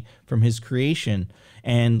away from his creation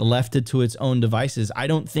and left it to its own devices. I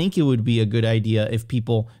don't think it would be a good idea if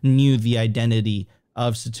people knew the identity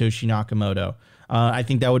of Satoshi Nakamoto. I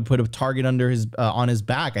think that would put a target under his on his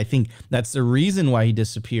back. I think that's the reason why he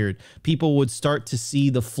disappeared. People would start to see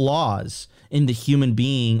the flaws in the human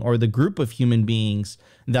being or the group of human beings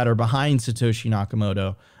that are behind Satoshi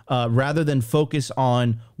Nakamoto, rather than focus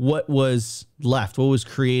on what was left, what was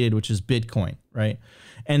created, which is Bitcoin, right?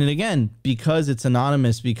 And then again, because it's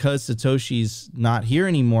anonymous, because Satoshi's not here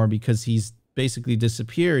anymore, because he's basically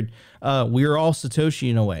disappeared, we're all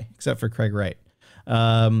Satoshi in a way, except for Craig Wright.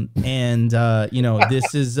 You know,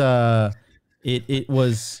 this is it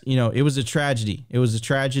was, you know, it was a tragedy. It was a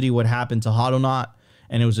tragedy what happened to Hodlnaut,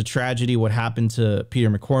 and it was a tragedy what happened to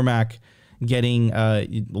Peter McCormack getting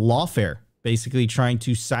lawfare, basically trying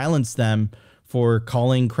to silence them for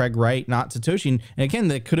calling Craig Wright not Satoshi. And again,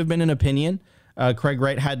 that could have been an opinion. Craig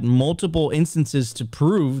Wright had multiple instances to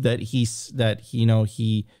prove that he is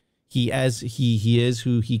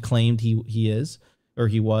who he claimed he is, or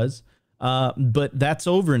he was. But that's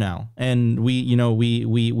over now, and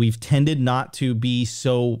we've tended not to be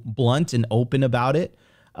so blunt and open about it,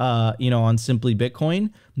 you know, on Simply Bitcoin.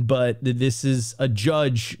 But this is a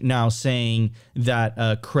judge now saying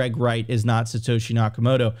that Craig Wright is not Satoshi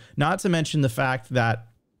Nakamoto. Not to mention the fact that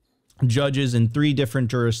judges in 3 different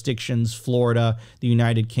jurisdictions, Florida, the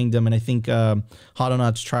United Kingdom, and I think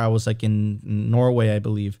Hodlnaut's trial was like in Norway, I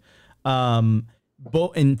believe.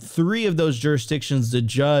 But in 3 of those jurisdictions, the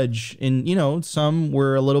judge, and you know, some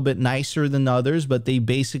were a little bit nicer than others, but they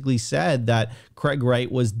basically said that Craig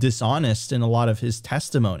Wright was dishonest in a lot of his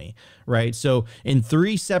testimony, right? So in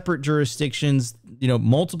 3 separate jurisdictions, you know,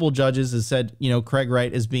 multiple judges have said, you know, Craig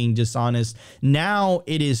Wright is being dishonest. Now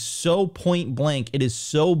it is so point blank, it is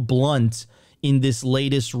so blunt in this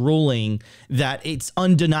latest ruling that it's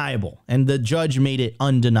undeniable, and the judge made it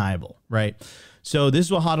undeniable, right? So this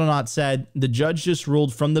is what Hodlnaut said. The judge just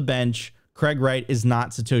ruled from the bench, Craig Wright is not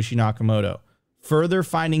Satoshi Nakamoto. Further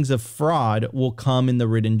findings of fraud will come in the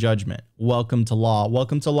written judgment. Welcome to law.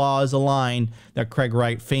 Welcome to law is a line that Craig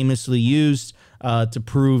Wright famously used to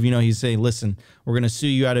prove, you know, he's saying, listen, we're going to sue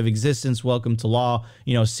you out of existence. Welcome to law.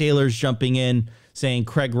 You know, Saylor's jumping in saying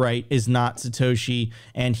Craig Wright is not Satoshi.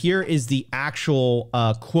 And here is the actual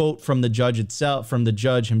quote from the judge itself, from the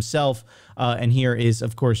judge himself. And here is,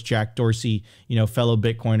 of course, Jack Dorsey, you know, fellow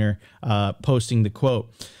Bitcoiner, posting the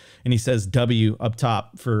quote. And he says W up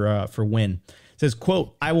top for win. It says,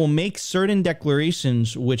 quote, I will make certain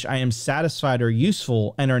declarations which I am satisfied are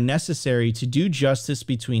useful and are necessary to do justice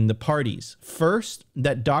between the parties. First,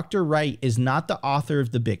 that Dr. Wright is not the author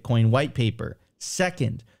of the Bitcoin white paper.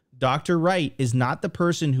 Second, Dr. Wright is not the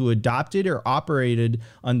person who adopted or operated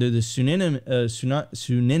under the pseudonym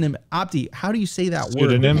how do you say that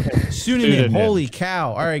word? Pseudonym. Holy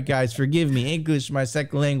cow. All right, guys, forgive me. English, my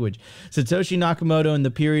second language. Satoshi Nakamoto in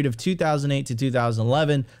the period of 2008 to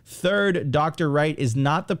 2011. Third, Dr. Wright is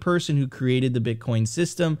not the person who created the Bitcoin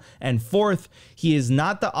system. And fourth, he is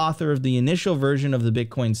not the author of the initial version of the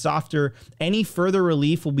Bitcoin software. Any further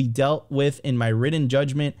relief will be dealt with in my written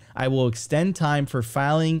judgment. I will extend time for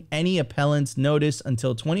filing any appellant's notice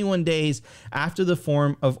until 21 days after the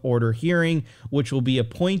form of order hearing, which will be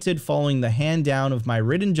appointed following the hand down of my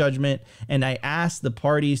written judgment, and I ask the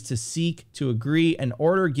parties to seek to agree an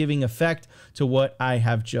order giving effect to what I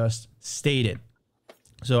have just stated.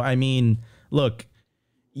 So, I mean, look,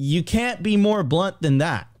 you can't be more blunt than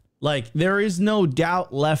that. Like, there is no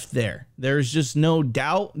doubt left there. There's just no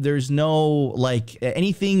doubt. There's no like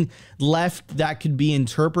anything left that could be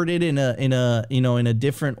interpreted in a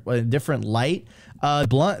different light.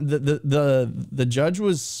 Blunt. The judge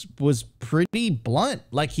was pretty blunt.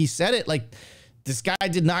 Like, he said it. Like, this guy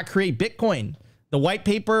did not create Bitcoin. The white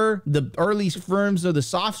paper, the early firms of the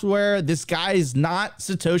software. This guy is not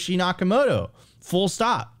Satoshi Nakamoto. Full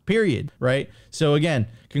stop. Period. Right. So again,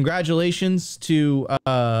 congratulations to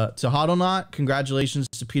HODLNOT. Congratulations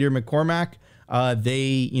to Peter McCormack.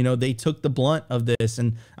 They took the blunt of this,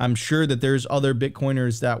 and I'm sure that there's other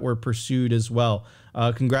Bitcoiners that were pursued as well.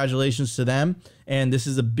 Congratulations to them, and this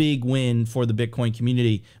is a big win for the Bitcoin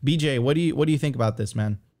community. BJ, what do you think about this,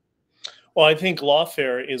 man? Well, I think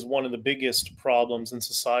lawfare is one of the biggest problems in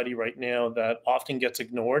society right now that often gets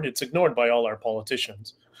ignored. It's ignored by all our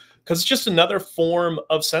politicians, because it's just another form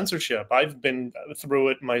of censorship. I've been through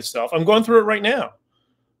it myself. I'm going through it right now.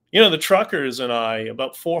 You know, the truckers and I,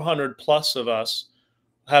 about 400 plus of us,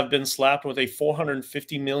 have been slapped with a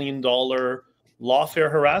 $450 million lawfare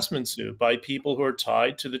harassment suit by people who are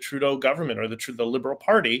tied to the Trudeau government or the Liberal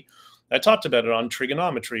Party. I talked about it on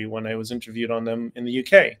Trigonometry when I was interviewed on them in the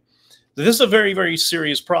UK. So this is a very, very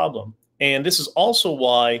serious problem. And this is also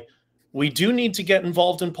why we do need to get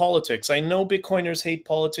involved in politics. I know Bitcoiners hate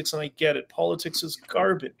politics, and I get it. Politics is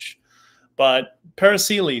garbage. But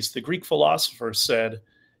Paracelsus, the Greek philosopher, said,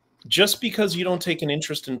 just because you don't take an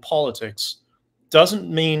interest in politics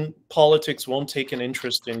doesn't mean politics won't take an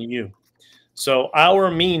interest in you. So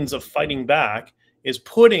our means of fighting back is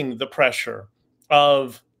putting the pressure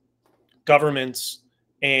of governments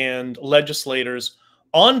and legislators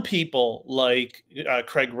on people like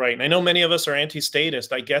Craig Wright. And I know many of us are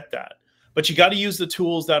anti-statist. I get that. But you got to use the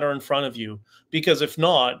tools that are in front of you, because if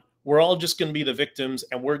not, we're all just going to be the victims,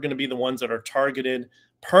 and we're going to be the ones that are targeted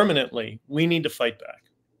permanently. We need to fight back.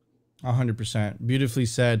 100%. Beautifully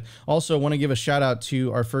said. Also, want to give a shout out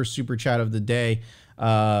to our first super chat of the day.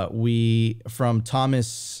 From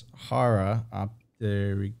Thomas Hara.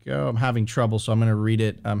 There we go. I'm having trouble, so I'm going to read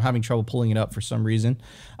it. I'm having trouble pulling it up for some reason.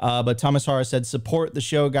 But Thomas Hara said, support the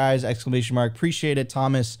show, guys, exclamation mark. Appreciate it,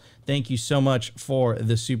 Thomas. Thank you so much for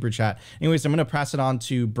the super chat. Anyways, I'm going to pass it on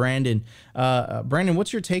to Brandon. Brandon,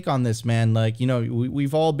 what's your take on this, man? Like, you know,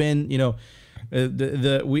 we've all been, you know,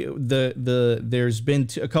 there's been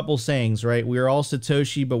a couple sayings, right? We're all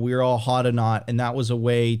Satoshi, but we're all HODLNOT. And that was a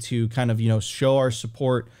way to kind of, you know, show our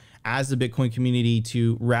support as the Bitcoin community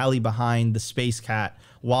to rally behind the Space Cat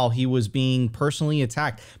while he was being personally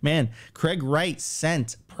attacked. Man, Craig Wright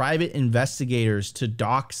sent private investigators to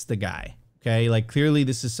dox the guy. Okay, like clearly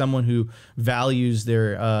this is someone who values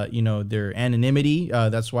their, you know, their anonymity.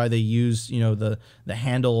 That's why they use, you know, the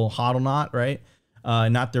handle HODLNOT, right?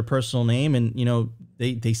 Not their personal name. And, you know,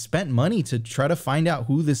 they spent money to try to find out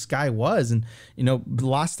who this guy was. And, you know,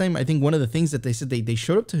 last time, I think one of the things that they said, they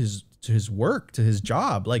showed up to his work, to his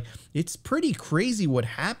job. Like, it's pretty crazy what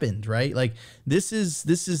happened, right? Like, this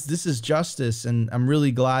is justice, and I'm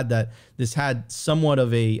really glad that this had somewhat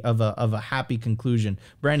of a happy conclusion.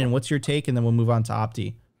 Brandon, what's your take? And then we'll move on to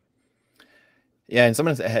Opti. Yeah, and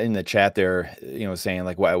someone's in the chat there, you know, saying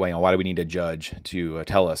like, why do we need a judge to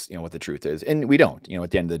tell us, you know, what the truth is? And we don't, you know,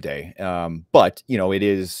 at the end of the day. But you know, it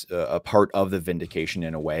is a part of the vindication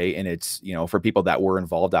in a way, and it's, you know, for people that were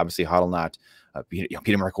involved, obviously HODLNOT, you know,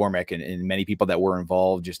 Peter McCormack, and many people that were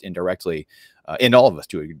involved just indirectly, and all of us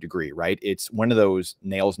to a degree, right? It's one of those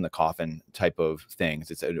nails in the coffin type of things.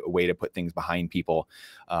 It's a way to put things behind people,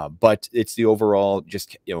 but it's the overall,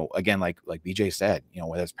 just, you know, again, like BJ said, you know,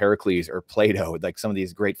 whether it's Pericles or Plato, like some of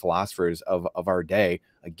these great philosophers of our day,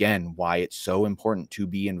 again, why it's so important to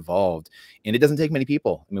be involved. And it doesn't take many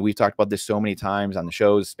people. I mean, we've talked about this so many times on the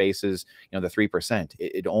shows, spaces, you know, the 3%.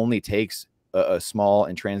 It only takes a small,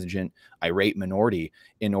 intransigent, irate minority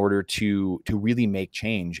in order to really make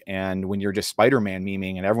change. And when you're just Spider-Man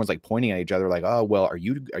memeing and everyone's like pointing at each other like, oh, well, are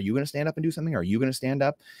you going to stand up and do something? Are you going to stand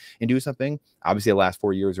up and do something? Obviously, the last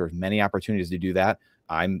 4 years, there's many opportunities to do that.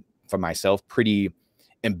 I'm, for myself, pretty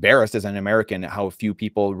embarrassed as an American how few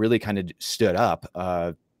people really kind of stood up.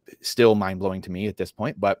 Still mind-blowing to me at this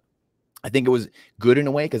point, but I think it was good in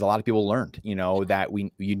a way because a lot of people learned, you know, that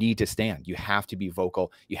you need to stand. You have to be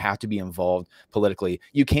vocal. You have to be involved politically.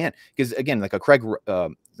 You can't, because again, like a Craig,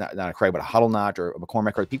 not a Craig, but a Huddle Knot or a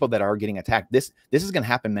McCormick, or people that are getting attacked. This is going to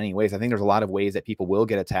happen many ways. I think there's a lot of ways that people will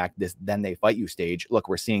get attacked. Then they fight you stage. Look,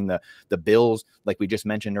 we're seeing the bills, like we just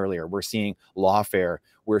mentioned earlier. We're seeing lawfare.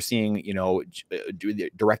 We're seeing, you know,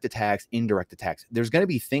 direct attacks, indirect attacks. There's going to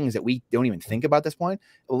be things that we don't even think about at this point.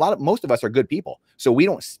 Most of us are good people, so we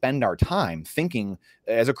don't spend our time thinking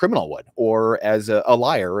as a criminal would, or as a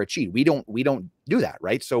liar or a cheat. We don't do that,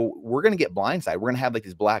 right? So we're going to get blindsided. We're going to have like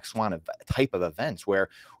this black swan type of events where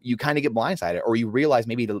you kind of get blindsided, or you realize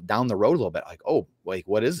maybe down the road a little bit, like, oh, like,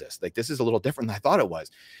 what is this? Like, this is a little different than I thought it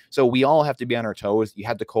was. So we all have to be on our toes. You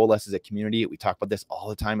have to coalesce as a community. We talk about this all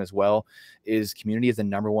the time as well, is community is the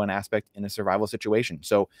 #1 aspect in a survival situation.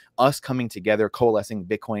 So us coming together, coalescing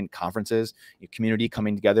Bitcoin conferences, your community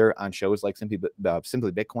coming together on shows like Simply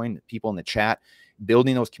Bitcoin, people in the chat,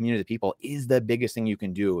 building those community of people is the biggest thing you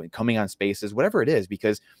can do, and coming on spaces, whatever it is,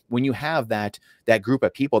 because when you have that group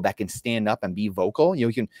of people that can stand up and be vocal, you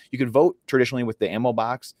know, you can vote traditionally with the ammo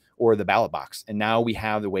box or the ballot box. And now we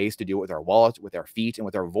have the ways to do it with our wallets, with our feet, and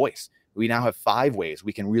with our voice. We now have 5 ways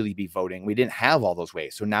we can really be voting. We didn't have all those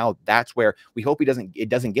ways. So now that's where we hope it doesn't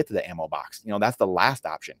get to the ammo box. You know, that's the last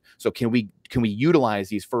option. So can we utilize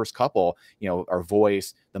these first couple, you know, our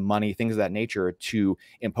voice, the money, things of that nature, to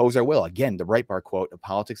impose our will? Again, the Breitbart quote of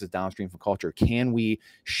politics is downstream from culture. Can we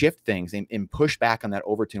shift things and push back on that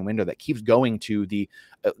Overton window that keeps going to the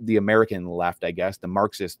American left, I guess, the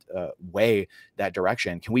Marxist way, that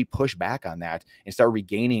direction? Can we push back on that and start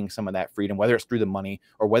regaining some of that freedom, whether it's through the money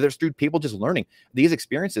or whether it's through people just learning these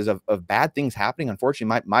experiences of bad things happening?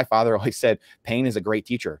 Unfortunately, my father always said pain is a great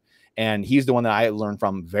teacher. And he's the one that I learned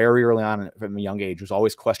from very early on from a young age, was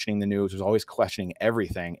always questioning the news, was always questioning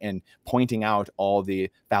everything, and pointing out all the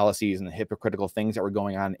fallacies and the hypocritical things that were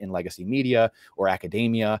going on in legacy media or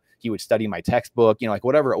academia. He would study my textbook, you know, like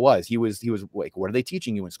whatever it was. He was like, what are they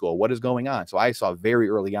teaching you in school? What is going on? So I saw very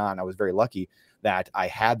early on, I was very lucky that I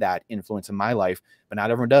had that influence in my life, but not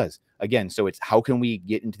everyone does. Again, so it's how can we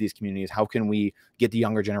get into these communities? How can we get the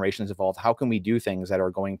younger generations involved? How can we do things that are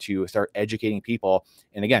going to start educating people?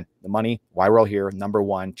 And again, the money, why we're all here,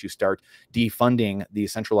 #1, to start defunding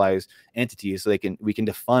these centralized entities so we can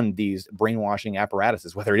defund these brainwashing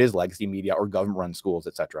apparatuses, whether it is legacy media or government-run schools,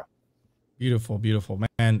 etc. Beautiful, beautiful,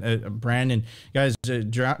 man. Brandon, guys,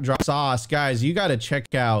 drop sauce, guys. You got to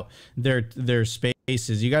check out their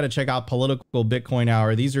spaces. You got to check out Political Bitcoin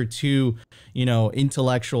Hour. These are 2, you know,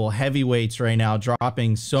 intellectual heavyweights right now,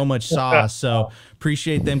 dropping so much sauce. So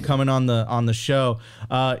appreciate them coming on the show,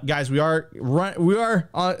 guys. We are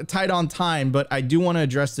tight on time, but I do want to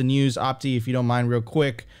address the news, Opti, if you don't mind, real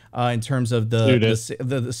quick. In terms of the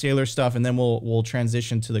Saylor stuff, and then we'll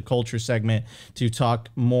transition to the culture segment to talk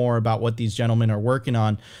more about what these gentlemen are working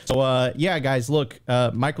on. So yeah, guys, look,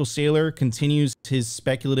 Michael Saylor continues his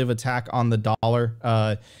speculative attack on the dollar,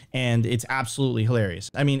 and it's absolutely hilarious.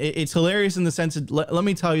 I mean, it's hilarious in the sense that, let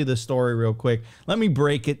me tell you the story real quick. Let me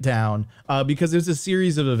break it down, because there's a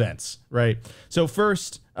series of events, right? So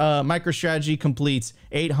first, MicroStrategy completes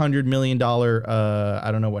 $800 million.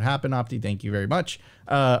 I don't know what happened, Opti. Thank you very much.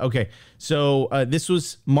 Okay, so this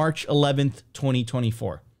was March 11th,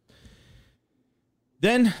 2024.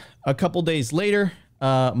 Then a couple days later,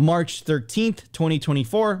 March 13th,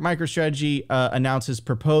 2024, MicroStrategy announces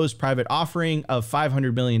proposed private offering of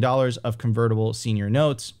 $500 million of convertible senior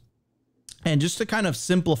notes. And just to kind of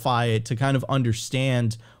simplify it, to kind of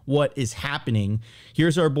understand what is happening,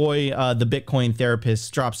 here's our boy, the Bitcoin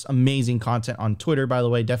Therapist, drops amazing content on Twitter, by the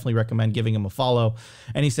way. Definitely recommend giving him a follow.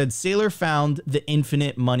 And he said, Saylor found the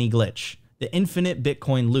infinite money glitch, the infinite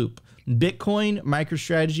Bitcoin loop. Bitcoin,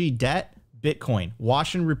 MicroStrategy, debt, Bitcoin,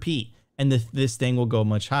 wash and repeat, and this thing will go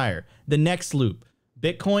much higher. The next loop,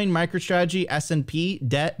 Bitcoin, MicroStrategy, S&P,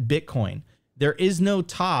 debt, Bitcoin. There is no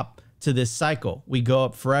top to this cycle. We go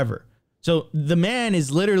up forever. So the man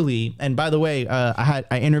is literally, and by the way, I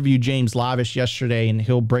interviewed James Lavish yesterday, and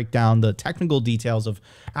he'll break down the technical details of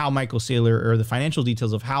how Michael Saylor, or the financial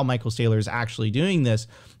details of how Michael Saylor is actually doing this.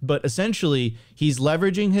 But essentially, he's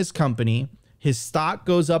leveraging his company. His stock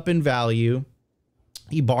goes up in value.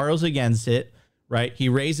 He borrows against it, right? He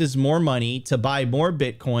raises more money to buy more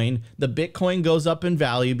Bitcoin. The Bitcoin goes up in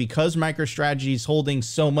value because MicroStrategy is holding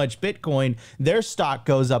so much Bitcoin. Their stock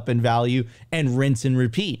goes up in value, and rinse and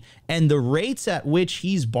repeat. And the rates at which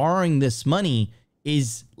he's borrowing this money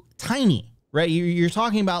is tiny, right? You're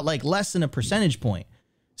talking about like less than a percentage point.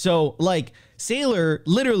 So like Saylor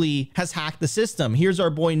literally has hacked the system. Here's our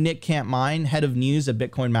boy Nick Can't Mine, head of news at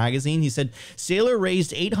Bitcoin Magazine. He said Saylor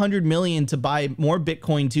raised 800 million to buy more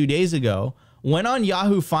Bitcoin 2 days ago, went on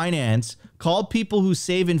Yahoo Finance, called people who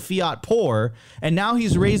save in fiat poor, and now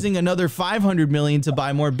he's raising another 500 million to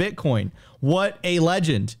buy more Bitcoin. What a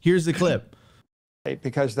legend. Here's the clip.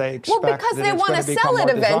 Because they expect because they want to sell it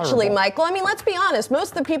eventually, desirable. Michael. I mean, let's be honest.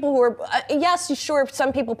 Most of the people who are, yes, sure,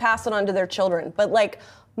 some people pass it on to their children, but like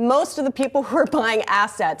most of the people who are buying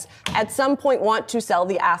assets at some point want to sell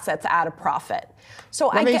the assets at a profit. So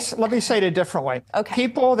let me say it a different way. Okay.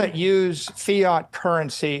 People that use fiat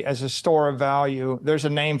currency as a store of value, there's a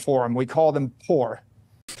name for them. We call them poor.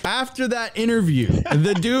 After that interview,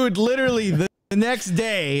 the dude literally the next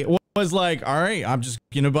day was like, all right, I'm just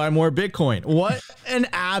going to buy more Bitcoin. What an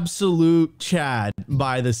absolute Chad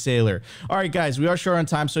by the Saylor. All right, guys, we are short on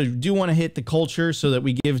time, so we do want to hit the culture so that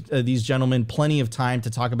we give these gentlemen plenty of time to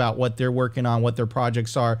talk about what they're working on, what their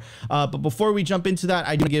projects are. But before we jump into that,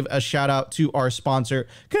 I do give a shout out to our sponsor,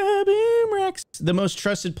 Kaboom, the most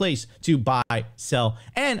trusted place to buy, sell,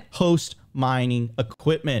 and host mining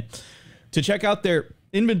equipment. To check out their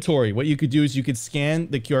inventory, what you could do is you could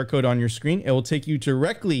scan the QR code on your screen. It will take you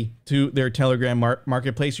directly to their Telegram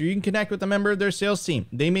marketplace, or you can connect with a member of their sales team.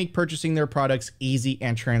 They make purchasing their products easy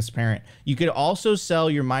and transparent. You could also sell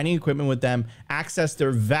your mining equipment with them, access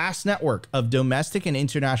their vast network of domestic and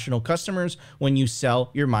international customers when you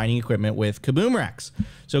sell your mining equipment with Kaboom.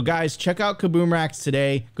 So guys, check out Kaboom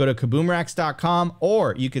today. Go to kaboomracks.com,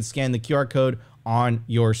 or you could scan the QR code on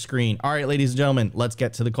your screen. All right, ladies and gentlemen, let's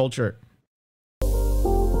get to the culture.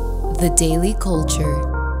 The Daily Culture.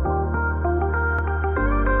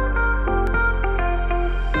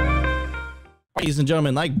 Ladies and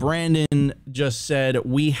gentlemen, like Brandon just said,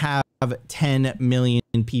 we have 10 million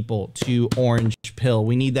people to orange pill.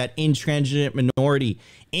 We need that intransigent minority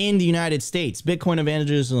in the United States. Bitcoin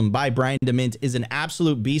Evangelism by Brian DeMint is an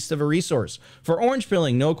absolute beast of a resource for orange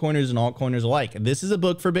pilling no coiners and altcoiners alike. This is a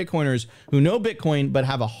book for Bitcoiners who know Bitcoin but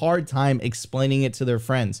have a hard time explaining it to their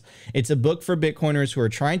friends. It's a book for Bitcoiners who are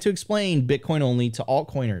trying to explain Bitcoin only to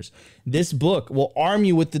altcoiners. This book will arm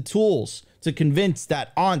you with the tools to convince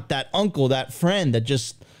that aunt, that uncle, that friend that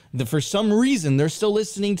just, for some reason, they're still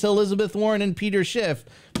listening to Elizabeth Warren and Peter Schiff.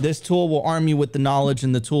 This tool will arm you with the knowledge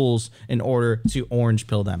and the tools in order to orange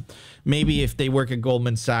pill them. Maybe if they work at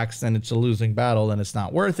Goldman Sachs, then it's a losing battle, then it's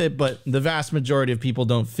not worth it. But the vast majority of people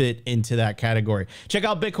don't fit into that category. Check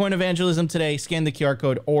out Bitcoin Evangelism today. Scan the QR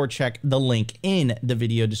code or check the link in the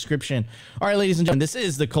video description. All right, ladies and gentlemen, this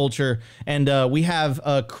is the culture. And we have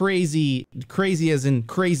a crazy as in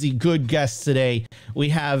crazy good guests today. We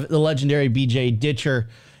have the legendary BJ Ditcher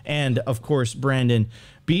and, of course, Brandon.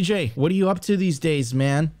 BJ, what are you up to these days,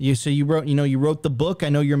 man? You wrote the book. I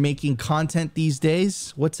know you're making content these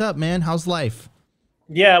days. What's up, man? How's life?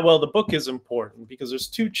 Yeah, well, the book is important because there's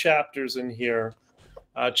two chapters in here,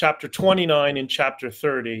 chapter 29 and chapter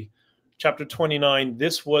 30. Chapter 29,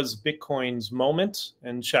 this was Bitcoin's moment,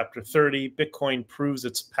 and chapter 30, Bitcoin proves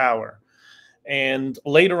its power. And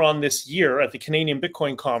later on this year at the Canadian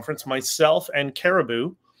Bitcoin Conference, myself and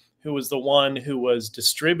Caribou, who was the one who was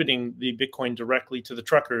distributing the Bitcoin directly to the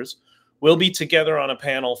truckers, will be together on a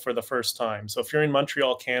panel for the first time. So if you're in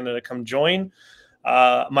Montreal, Canada, come join.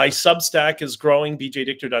 My Substack is growing,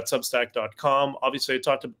 bjdictor.substack.com. Obviously,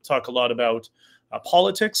 I talk a lot about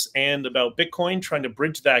politics and about Bitcoin, trying to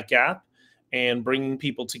bridge that gap and bringing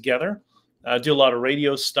people together. Do a lot of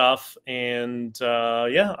radio stuff and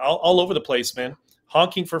yeah, all over the place, man.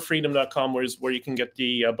 Honkingforfreedom.com where you can get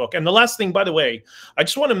the book. And the last thing, by the way, I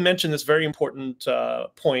just want to mention this very important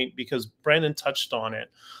point because Brandon touched on it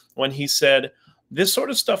when he said, this sort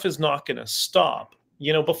of stuff is not going to stop.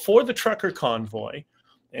 You know, before the trucker convoy,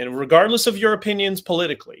 and regardless of your opinions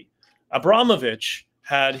politically, Abramovich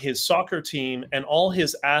had his soccer team and all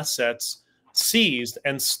his assets seized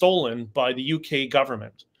and stolen by the UK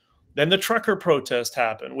government. Then the trucker protest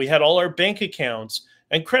happened. We had all our bank accounts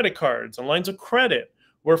and credit cards and lines of credit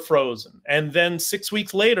were frozen. And then 6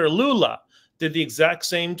 weeks later, Lula did the exact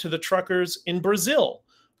same to the truckers in Brazil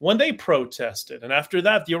when they protested. And after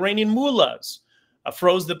that, the Iranian mullahs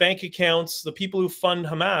froze the bank accounts. The people who fund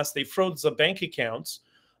Hamas, they froze the bank accounts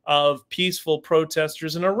of peaceful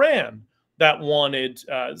protesters in Iran that wanted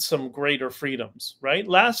some greater freedoms, right?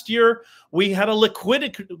 Last year, we had a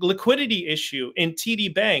liquidity issue in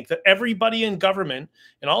TD Bank that everybody in government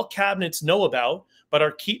and all cabinets know about, but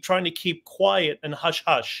are trying to keep quiet and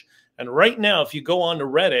hush-hush. And right now, if you go on to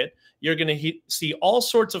Reddit, you're going to see all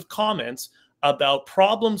sorts of comments about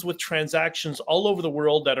problems with transactions all over the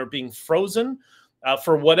world that are being frozen,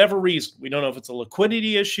 for whatever reason. We don't know if it's a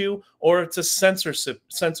liquidity issue or it's a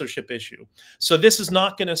censorship issue. So this is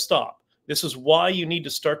not going to stop. This is why you need to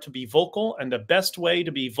start to be vocal. And the best way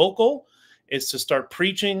to be vocal is to start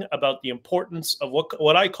preaching about the importance of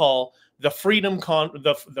what I call the freedom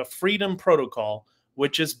protocol,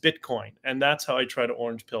 which is Bitcoin. And that's how I try to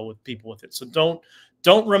orange pill with people with it. So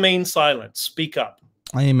don't remain silent. Speak up.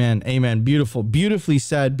 Amen. Amen. Beautiful. Beautifully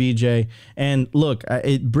said, BJ. And look,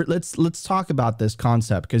 let's talk about this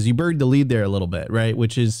concept, because you buried the lead there a little bit, right?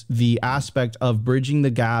 Which is the aspect of bridging the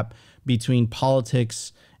gap between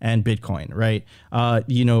politics and Bitcoin, right?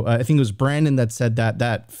 You know, I think it was Brandon that said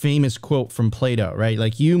that famous quote from Plato, right?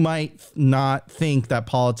 Like, you might not think that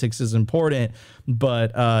politics is important,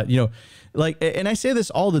 but you know, like, and I say this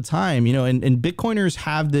all the time, you know, and Bitcoiners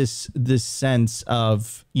have this sense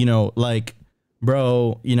of, you know, like,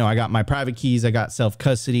 bro, you know, I got my private keys, I got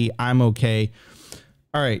self-custody, I'm okay.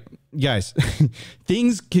 All right, guys,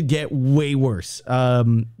 things could get way worse.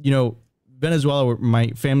 You know, Venezuela, where my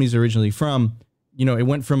family's originally from, you know, it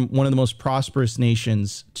went from one of the most prosperous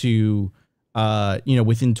nations to, you know,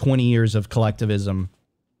 within 20 years of collectivism,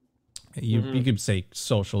 you could say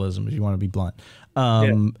socialism if you want to be blunt,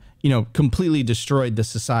 you know, completely destroyed the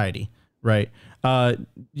society, right? And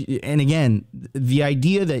again, the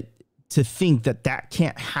idea that to think that that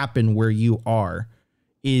can't happen where you are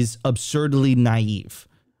is absurdly naive.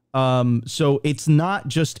 So it's not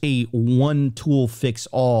just a one tool fix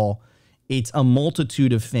all. It's a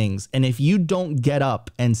multitude of things. And if you don't get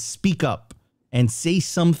up and speak up and say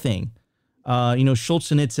something, you know,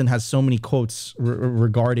 Solzhenitsyn has so many quotes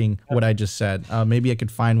regarding what I just said. Maybe I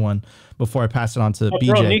could find one before I pass it on to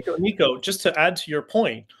BJ. Bro, Nico, just to add to your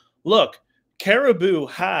point, look, Caribou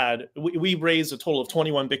we raised a total of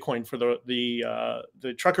 21 Bitcoin for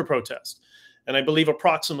the trucker protest. And I believe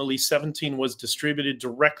approximately 17 was distributed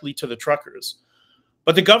directly to the truckers.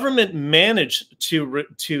 But the government managed to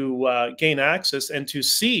gain access and to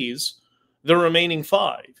seize the remaining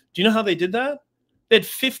 5. Do you know how they did that? They had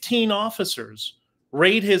 15 officers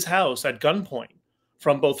raid his house at gunpoint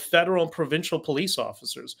from both federal and provincial police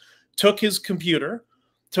officers, took his computer,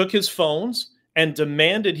 took his phones, and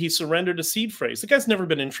demanded he surrender to seed phrase. The guy's never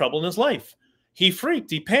been in trouble in his life. He freaked,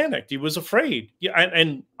 he panicked, he was afraid. Yeah,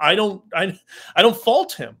 and I don't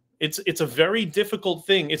fault him. It's a very difficult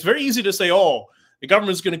thing. It's very easy to say, oh, the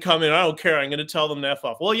government's going to come in, I don't care, I'm going to tell them to F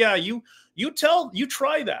off. Well, yeah, you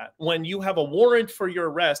try that when you have a warrant for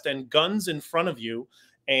your arrest and guns in front of you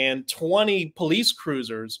and 20 police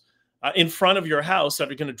cruisers in front of your house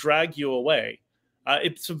that are going to drag you away.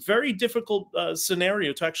 It's a very difficult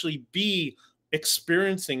scenario to actually be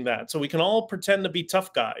experiencing that. So we can all pretend to be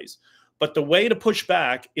tough guys, but the way to push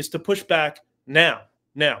back is to push back now,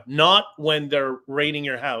 not when they're raiding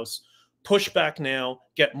your house. Push back now,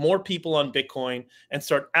 get more people on Bitcoin, and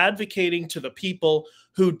start advocating to the people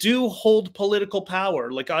who do hold political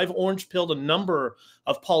power. Like, I've orange pilled a number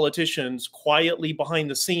of politicians quietly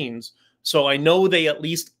behind the scenes, so I know they at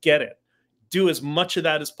least get it. Do as much of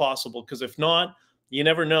that as possible, because if not, you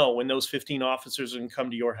never know when those 15 officers are going to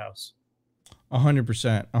come to your house.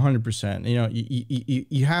 100%, 100%. You know,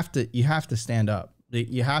 you have to stand up.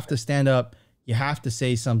 You have to stand up. You have to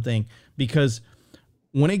say something, because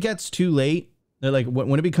when it gets too late, like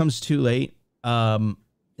when it becomes too late, the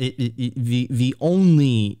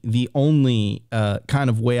only kind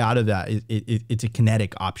of way out of that is it's a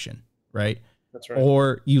kinetic option, right? That's right.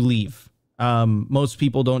 Or you leave. Most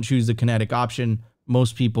people don't choose the kinetic option.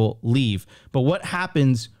 Most people leave. But what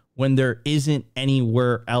happens when there isn't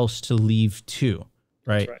anywhere else to leave to,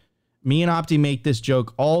 right? Right. Me and Opti make this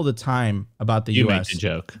joke all the time about the US. You make the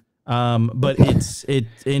joke. But it's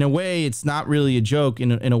in a way, it's not really a joke.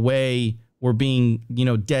 In a way, we're being, you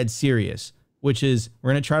know, dead serious, which is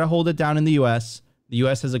we're going to try to hold it down in the US. The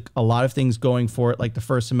US has a lot of things going for it, like the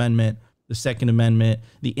First Amendment, the Second Amendment,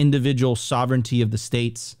 the individual sovereignty of the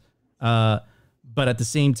states. But at the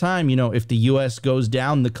same time, you know, if the US goes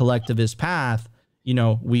down the collectivist path, you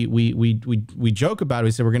know, we joke about it.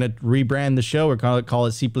 We say we're going to rebrand the show. We're going to call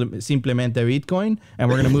it Simplemente Bitcoin, and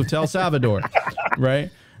we're going to move to El Salvador, right?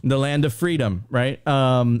 The land of freedom, right?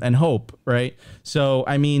 And hope, right? So,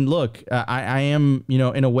 I mean, look, I am, you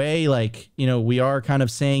know, in a way, like, you know, we are kind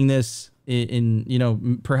of saying this in you know,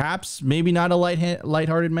 perhaps maybe not a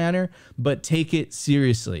lighthearted manner, but take it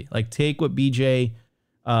seriously. Like, take what BJ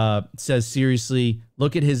says seriously.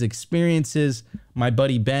 Look at his experiences. My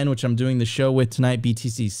buddy Ben, which I'm doing the show with tonight,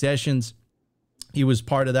 BTC Sessions, he was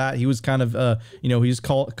part of that. He was kind of, you know, he was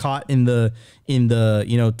caught in the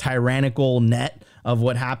you know, tyrannical net of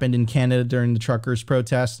what happened in Canada during the truckers'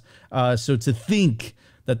 protest. So to think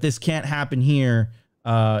that this can't happen here,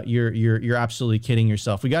 you're absolutely kidding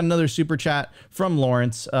yourself. We got another super chat from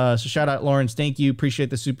Lawrence. So shout out Lawrence. Thank you. Appreciate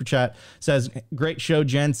the super chat. Says, great show,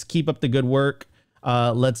 gents. Keep up the good work.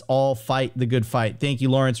 Let's all fight the good fight. Thank you,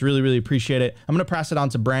 Lawrence. Really, really appreciate it. I'm going to pass it on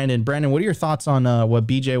to Brandon. Brandon, what are your thoughts on what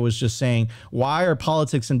BJ was just saying? Why are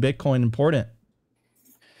politics and Bitcoin important?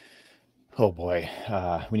 Oh boy,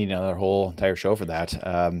 we need another whole entire show for that.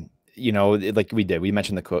 You know, like we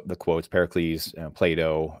mentioned the quotes, Pericles,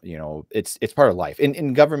 Plato. You know, it's part of life.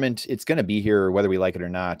 In government, it's going to be here whether we like it or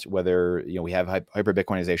not. Whether we have hyper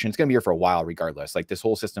Bitcoinization, it's going to be here for a while, regardless. Like, this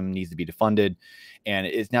whole system needs to be defunded, and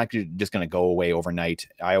it's not just going to go away overnight.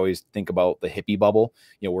 I always think about the hippie bubble.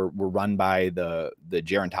 We're run by the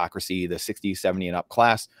gerontocracy, the 60, 70 and up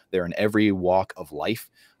class. They're in every walk of life,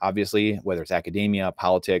 obviously, whether it's academia,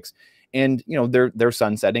 politics. And, they're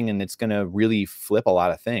sunsetting, and it's going to really flip a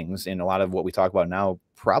lot of things. And a lot of what we talk about now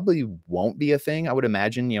probably won't be a thing, I would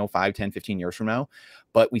imagine, 5, 10, 15 years from now.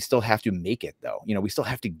 But we still have to make it, though. We still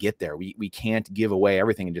have to get there. We can't give away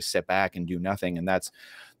everything and just sit back and do nothing. And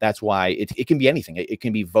that's why it can be anything. It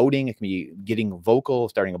can be voting. It can be getting vocal,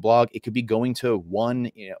 starting a blog. It could be going to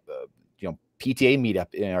one, PTA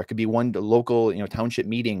meetup, or it could be one local, township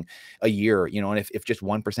meeting a year, and if just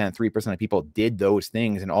 1%, 3% of people did those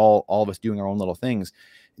things, and all of us doing our own little things,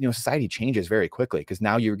 society changes very quickly, because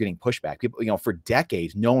now you're getting pushback. People, for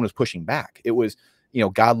decades, no one was pushing back. It was,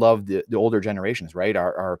 God loved the older generations, right?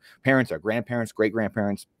 Our parents, our grandparents, great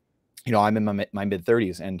grandparents. I'm in my mid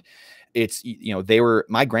 30s, and it's,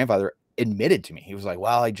 my grandfather admitted to me, he was like,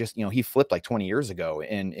 well, I just, he flipped like 20 years ago,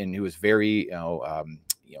 and he was very,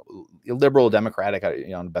 liberal, democratic,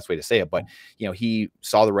 the best way to say it. But, he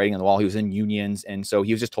saw the writing on the wall. He was in unions. And so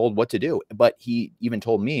he was just told what to do. But he even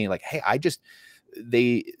told me, like, hey,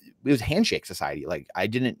 it was handshake society. Like,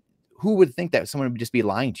 who would think that someone would just be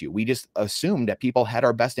lying to you? We just assumed that people had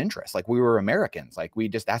our best interests. Like, we were Americans. Like,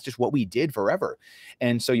 that's just what we did forever.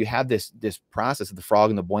 And so you have this process of the frog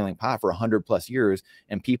in the boiling pot for 100+ years,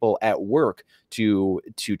 and people at work to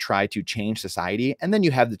try to change society. And then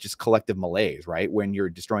you have just collective malaise, right? When you're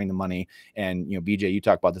destroying the money. And, BJ, you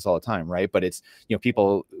talk about this all the time, right? But it's,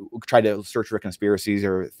 people try to search for conspiracies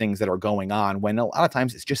or things that are going on, when a lot of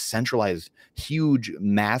times it's just centralized, huge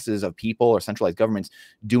masses of people or centralized governments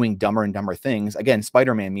doing dumber and dumber things. Again,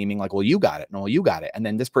 Spider-Man memeing, like, well, you got it. No, you got it. And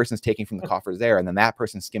then this person's taking from the coffers there, and then that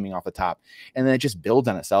person's skimming off the top. And then it just builds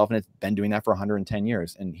on itself. And it's been doing that for 110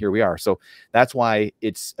 years. And here we are. So that's why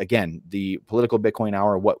it's, again, the political Bitcoin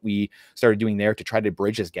hour, what we started doing there to try to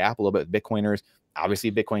bridge this gap a little bit with Bitcoiners.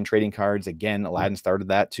 Obviously, Bitcoin trading cards, again, Aladdin started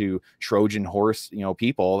that to Trojan horse,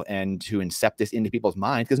 people, and to incept this into people's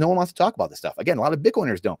minds, because no one wants to talk about this stuff. Again, a lot of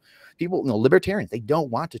Bitcoiners don't. People, libertarians, they don't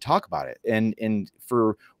want to talk about it. And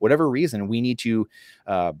for whatever reason, we need to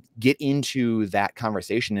get into that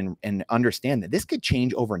conversation and understand that this could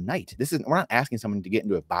change overnight. We're not asking someone to get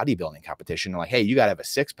into a bodybuilding competition, like, hey, you got to have a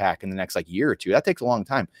 6-pack in the next year or two. That takes a long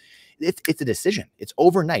time. It's a decision. It's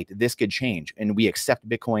overnight. This could change, and we accept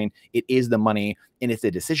Bitcoin. It is the money, and it's a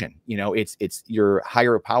decision. It's your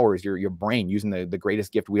higher powers, your brain using the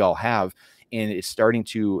greatest gift we all have, and it's starting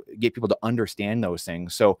to get people to understand those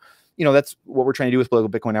things. So, that's what we're trying to do with Political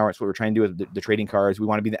Bitcoin Hour. It's what we're trying to do with the trading cards. We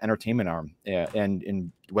want to be the entertainment arm,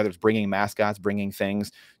 and whether it's bringing mascots, bringing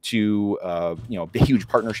things to, big, huge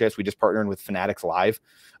partnerships. We just partnered with Fanatics Live.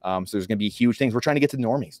 So there's going to be huge things. We're trying to get to the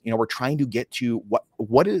normies. We're trying to get to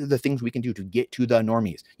what are the things we can do to get to the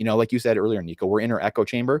normies? Like you said earlier, Nico, we're in our echo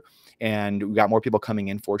chamber, and we got more people coming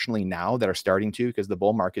in, fortunately, now, that are starting to, because the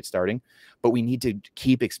bull market's starting. But we need to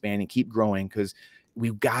keep expanding, keep growing, because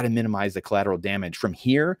we've got to minimize the collateral damage. From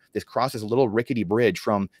here, this crosses a little rickety bridge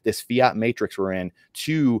from this fiat matrix we're in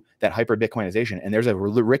to that hyper Bitcoinization. And there's a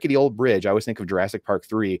rickety old bridge. I always think of Jurassic Park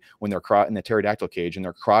 3 when they're in the pterodactyl cage, and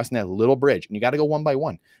they're crossing that little bridge, and you got to go one by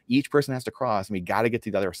one. Each person has to cross, and we got to get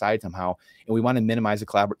to the other side somehow. And we want to minimize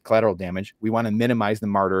the collateral damage. We want to minimize the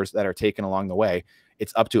martyrs that are taken along the way.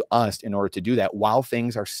 It's up to us in order to do that while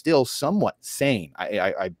things are still somewhat sane.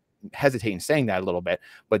 I hesitate in saying that a little bit,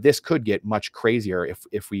 but this could get much crazier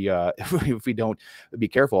if we don't be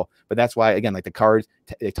careful. But that's why, again, like the cards,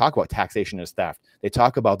 they talk about taxation as theft. They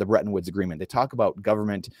talk about the Bretton Woods Agreement. They talk about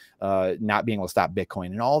government not being able to stop Bitcoin,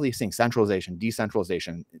 and all these things, centralization,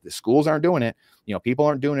 decentralization. The schools aren't doing it. People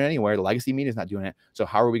aren't doing it anywhere. The legacy media is not doing it. So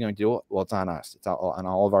how are we going to do it? Well, it's on us. It's on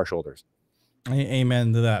all of our shoulders.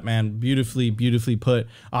 Amen to that, man. Beautifully put.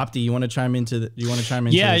 Opti, you want to chime into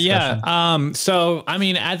Yeah. So, I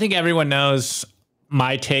mean, I think everyone knows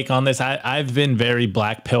my take on this. I've been very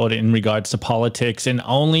black pilled in regards to politics, and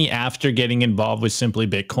only after getting involved with Simply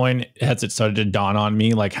Bitcoin has it started to dawn on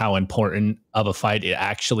me, like, how important of a fight it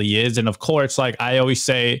actually is. And of course, like I always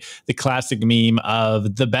say, the classic meme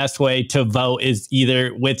of the best way to vote is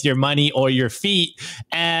either with your money or your feet.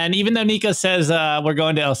 And even though Nico says we're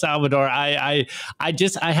going to El Salvador, I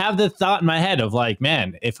have the thought in my head of like,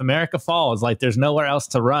 man, if America falls, like there's nowhere else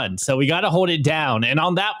to run. So we got to hold it down. And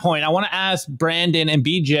on that point, I want to ask Brandon and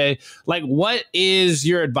BJ, like, what is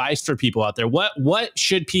your advice for people out there? What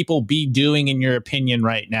should people be doing, in your opinion,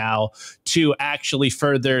 right now to actually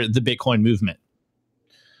further the Bitcoin movement?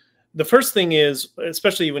 The first thing is,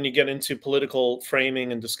 especially when you get into political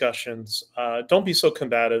framing and discussions, don't be so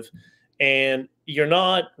combative. And you're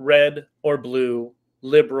not red or blue,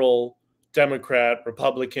 liberal, Democrat,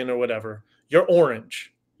 Republican, or whatever. You're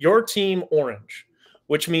orange. Your team orange,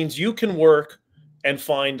 which means you can work and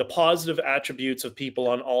find the positive attributes of people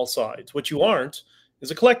on all sides. What you aren't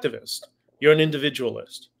is a collectivist. You're an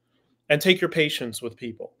individualist. And take your patience with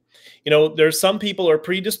people. You know, there's some people are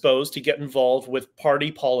predisposed to get involved with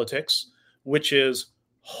party politics, which is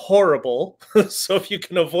horrible. So if you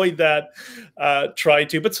can avoid that, try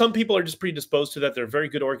to. But some people are just predisposed to that. They're very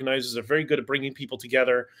good organizers. They're very good at bringing people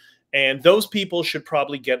together. And those people should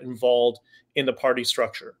probably get involved in the party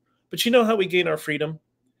structure. But you know how we gain our freedom?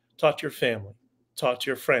 Talk to your family. Talk to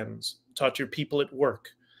your friends. Talk to your people at work.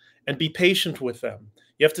 And be patient with them.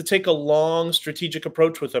 You have to take a long strategic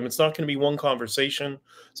approach with them. It's not going to be one conversation.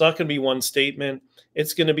 It's not going to be one statement.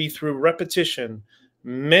 It's going to be through repetition,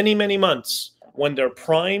 many, many months, when they're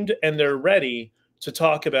primed and they're ready to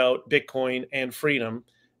talk about Bitcoin and freedom.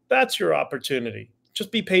 That's your opportunity.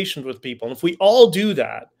 Just be patient with people. And if we all do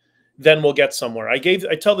that, then we'll get somewhere. I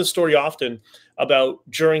tell this story often about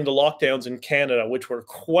during the lockdowns in Canada, which were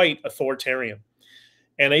quite authoritarian.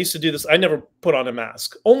 And I used to do this. I never put on a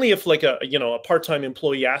mask, only if like a part-time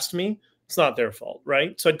employee asked me. It's not their fault,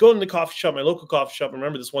 right? So I'd go in the coffee shop, my local coffee shop. I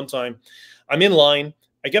remember this one time, I'm in line,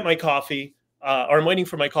 I get my coffee, or I'm waiting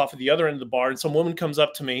for my coffee at the other end of the bar, and some woman comes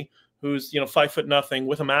up to me who's 5'0"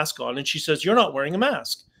 with a mask on, and she says, "You're not wearing a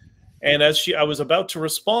mask." And as I was about to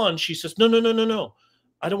respond, she says, "No, no, no, no, no.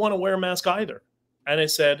 I don't want to wear a mask either." And I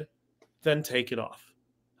said, "Then take it off."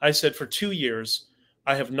 I said, for 2 years,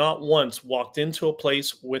 I have not once walked into a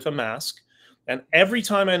place with a mask. And every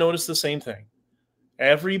time I notice the same thing.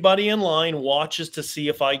 Everybody in line watches to see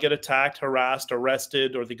if I get attacked, harassed,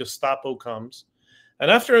 arrested, or the Gestapo comes. And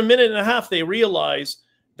after a minute and a half, they realize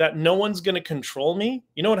that no one's going to control me.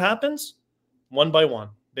 You know what happens? One by one,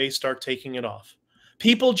 they start taking it off.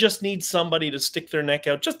 People just need somebody to stick their neck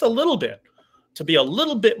out just a little bit, to be a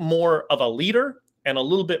little bit more of a leader and a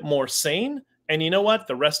little bit more sane. And you know what?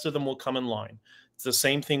 The rest of them will come in line. It's the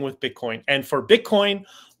same thing with Bitcoin. And for Bitcoin,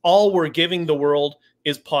 all we're giving the world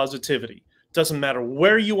is positivity. Doesn't matter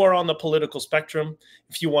where you are on the political spectrum.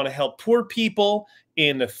 If you want to help poor people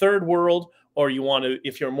in the third world, or you want to,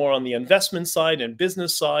 if you're more on the investment side and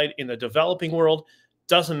business side in the developing world,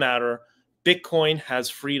 doesn't matter. Bitcoin has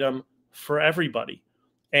freedom for everybody.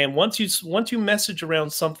 And once you message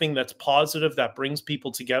around something that's positive, that brings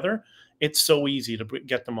people together, it's so easy to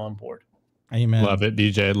get them on board. Amen. Love it,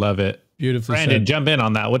 DJ. Love it. Beautiful. Brandon, jump in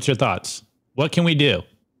on that. What's your thoughts? What can we do?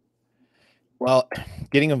 Well,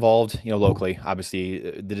 getting involved, locally,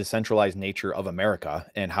 obviously the decentralized nature of America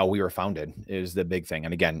and how we were founded is the big thing.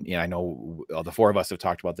 And again, I know the four of us have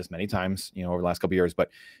talked about this many times, over the last couple of years,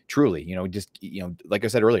 but truly, like I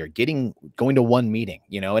said earlier, going to one meeting,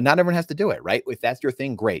 and not everyone has to do it, right? If that's your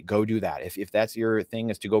thing, great, go do that. If that's your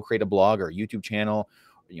thing is to go create a blog or a YouTube channel,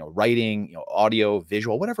 writing, audio,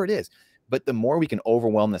 visual, whatever it is. But the more we can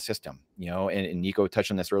overwhelm the system, and Nico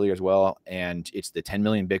touched on this earlier as well, and it's the 10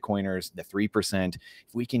 million Bitcoiners, the 3%.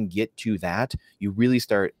 If we can get to that, you really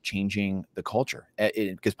start changing the culture,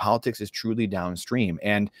 because politics is truly downstream.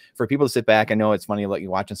 And for people to sit back, I know it's funny, like you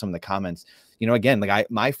watching some of the comments, again, like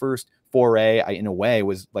my first foray, in a way,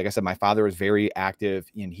 was, like I said, my father was very active,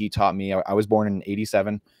 and he taught me. I was born in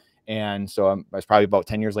 '87. And so I was probably about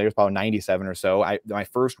 10 years later, about 97 or so. My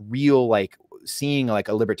first real, seeing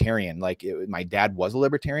a libertarian, my dad was a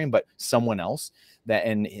libertarian, but someone else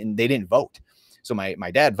and they didn't vote. So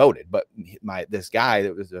my dad voted, but this guy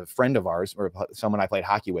that was a friend of ours, or someone I played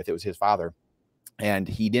hockey with, it was his father, and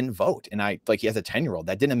he didn't vote. And he has a 10-year-old,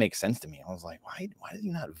 that didn't make sense to me. I was like, why did he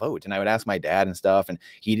not vote? And I would ask my dad and stuff, and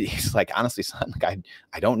he's like, honestly, son,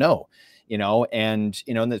 I don't know. And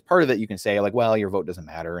there's part of it you can say, like, well, your vote doesn't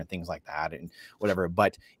matter and things like that and whatever.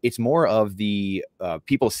 But it's more of the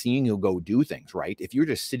people seeing you go do things, right? If you're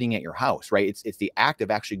just sitting at your house, right? It's the act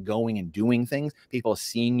of actually going and doing things, people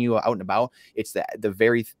seeing you out and about. It's the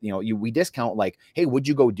very, we discount, like, hey, what'd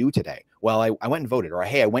you go do today? Well, I went and voted, or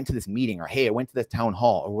hey, I went to this meeting, or hey, I went to this town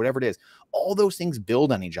hall, or whatever it is. All those things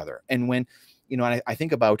build on each other. And when you know, and I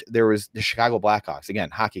think about, there was the Chicago Blackhawks, again,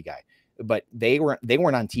 hockey guy, but they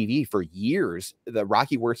weren't on TV for years. The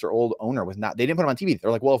Rocky Wirtz, their old owner, was not, they didn't put them on TV.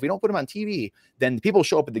 They're like, well, if we don't put them on TV, then people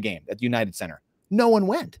show up at the game at the United Center. No one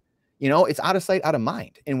went. You know, it's out of sight, out of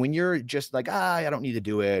mind. And when you're just like, I don't need to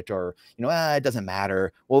do it, or, you know, it doesn't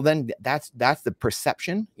matter. Well, then that's the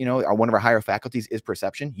perception. You know, one of our higher faculties is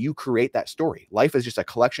perception. You create that story. Life is just a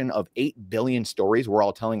collection of 8 billion stories we're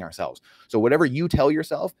all telling ourselves. So whatever you tell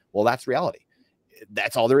yourself, well, that's reality.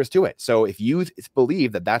 That's all there is to it. So if you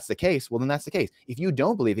believe that that's the case, well, then that's the case. If you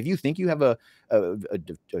don't believe, if you think you have a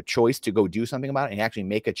choice to go do something about it and actually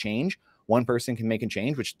make a change, one person can make a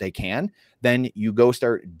change, which they can, then you go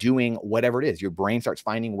start doing whatever it is. Your brain starts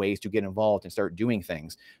finding ways to get involved and start doing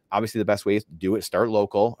things. Obviously, the best way is to do it, start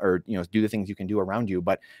local, or, you know, do the things you can do around you.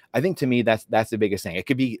 But I think, to me, that's the biggest thing. It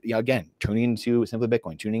could be, you know, again, tuning into Simply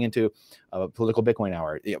Bitcoin, tuning into a political Bitcoin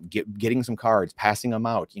hour, you know, getting some cards, passing them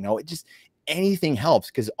out, you know, it just, anything helps,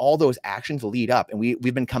 because all those actions lead up, and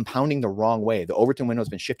we've been compounding the wrong way. The Overton window has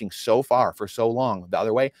been shifting so far for so long the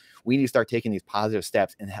other way. We need to start taking these positive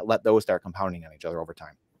steps and let those start compounding on each other over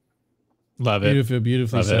time. Love it.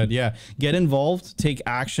 Beautifully said. Yeah. Get involved, take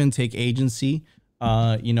action, take agency.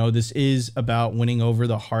 You know, this is about winning over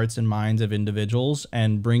the hearts and minds of individuals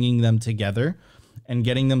and bringing them together and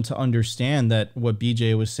getting them to understand that what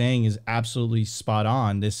BJ was saying is absolutely spot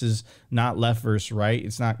on. This is not left versus right.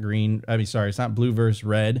 It's not green. I mean, sorry, it's not blue versus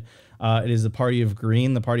red. It is the party of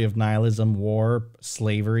green, the party of nihilism, war,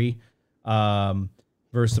 slavery,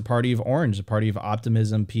 versus the party of orange, the party of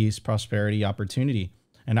optimism, peace, prosperity, opportunity,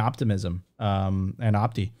 and optimism, and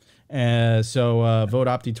Opti. So vote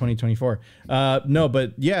Opti 2024. No,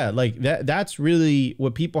 but yeah, like that's really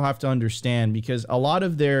what people have to understand, because a lot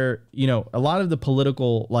of their, you know, a lot of the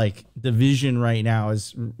political like division right now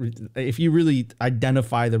is, if you really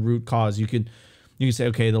identify the root cause, you can say,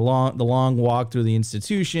 okay, the long walk through the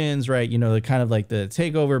institutions, right? You know, the kind of like the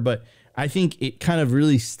takeover, but I think it kind of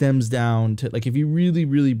really stems down to, like, if you really,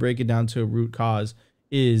 really break it down to a root cause,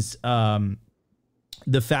 is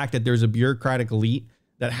the fact that there's a bureaucratic elite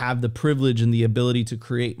that have the privilege and the ability to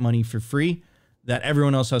create money for free that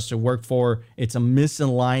everyone else has to work for. It's a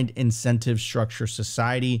misaligned incentive structure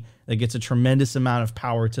society that gets a tremendous amount of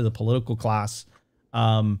power to the political class.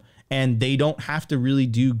 And they don't have to really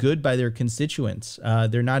do good by their constituents.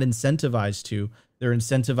 They're not incentivized to. They're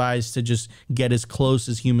incentivized to just get as close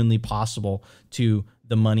as humanly possible to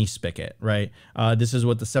the money spigot, right? This is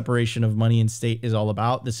what the separation of money and state is all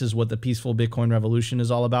about. This is what the peaceful Bitcoin revolution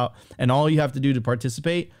is all about. And all you have to do to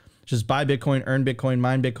participate, just buy Bitcoin, earn Bitcoin,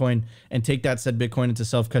 mine Bitcoin, and take that said Bitcoin into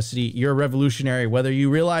self-custody. You're a revolutionary, whether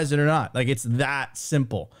you realize it or not. Like, it's that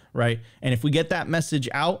simple, right? And if we get that message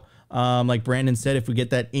out, like Brandon said, if we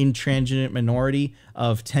get that intransigent minority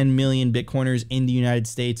of 10 million Bitcoiners in the United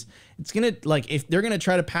States, it's going to, like, if they're going to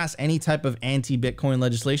try to pass any type of anti-Bitcoin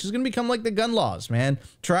legislation, it's going to become like the gun laws, man.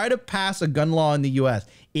 Try to pass a gun law in the US.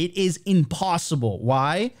 It is impossible.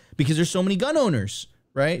 Why? Because there's so many gun owners,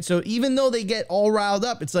 right? So even though they get all riled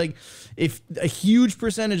up, it's like, if a huge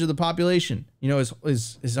percentage of the population, you know,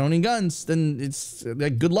 is owning guns, then it's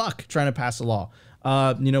like, good luck trying to pass a law.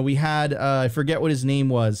 You know, we had, I forget what his name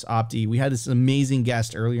was, Opti. We had this amazing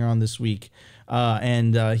guest earlier on this week,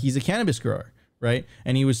 and he's a cannabis grower, right?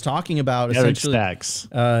 And he was talking about essentially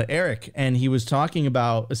Eric, and he was talking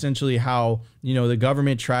about essentially how, you know, the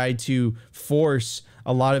government tried to force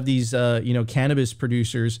a lot of these, you know, cannabis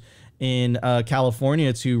producers in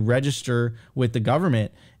California to register with the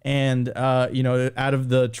government. And, you know, out of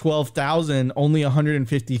the 12,000, only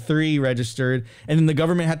 153 registered. And then the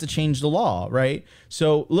government had to change the law, right?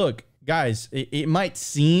 So look, guys, it might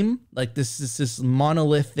seem like this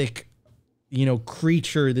monolithic, you know,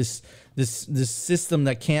 creature, this system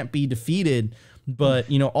that can't be defeated. But,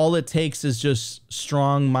 you know, all it takes is just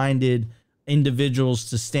strong-minded individuals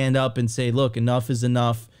to stand up and say, look, enough is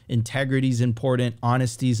enough. Integrity is important.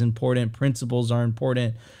 Honesty is important. Principles are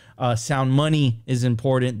important. Sound money is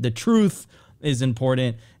important. The truth is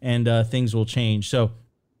important, and things will change. So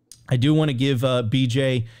I do want to give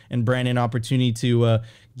BJ and Brandon an opportunity to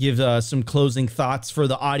give some closing thoughts for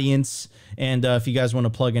the audience. And if you guys want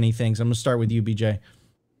to plug anything, so I'm going to start with you, BJ.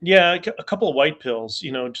 Yeah, a couple of white pills,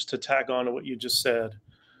 you know, just to tag on to what you just said.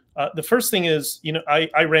 The first thing is, you know,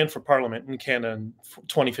 I ran for parliament in Canada in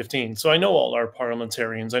 2015. So I know all our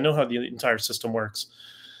parliamentarians. I know how the entire system works.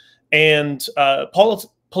 And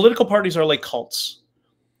political parties are like cults,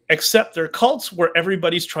 except they're cults where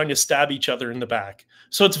everybody's trying to stab each other in the back.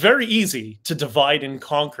 So it's very easy to divide and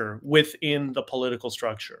conquer within the political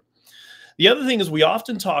structure. The other thing is, we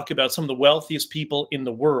often talk about some of the wealthiest people in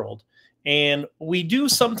the world, And we do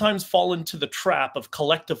sometimes fall into the trap of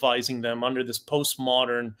collectivizing them under this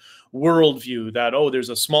postmodern worldview that, oh, there's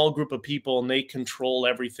a small group of people and they control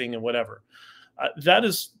everything and whatever. That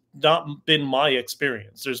has not been my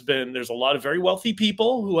experience. There's a lot of very wealthy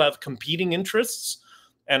people who have competing interests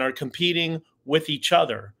and are competing with each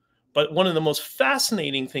other. But one of the most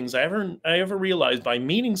fascinating things I ever realized by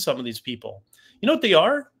meeting some of these people, you know what they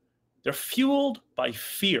are? They're fueled by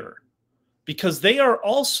fear, because they are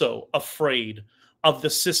also afraid of the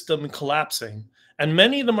system collapsing. And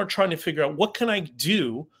many of them are trying to figure out, what can I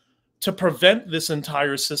do to prevent this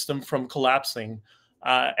entire system from collapsing?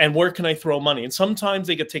 And where can I throw money? And sometimes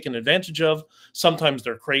they get taken advantage of. Sometimes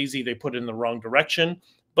they're crazy. They put it in the wrong direction.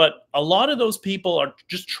 But a lot of those people are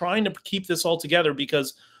just trying to keep this all together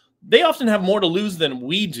because they often have more to lose than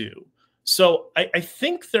we do. So I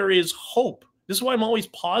think there is hope. This is why I'm always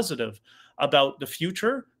positive about the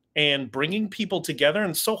future and bringing people together.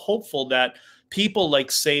 And so hopeful that people like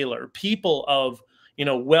Saylor, people of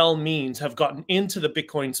well-means, have gotten into the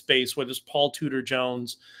Bitcoin space, whether it's Paul Tudor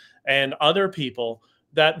Jones and other people,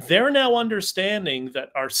 that they're now understanding that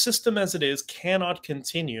our system as it is cannot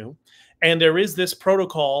continue. And there is this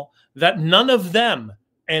protocol that none of them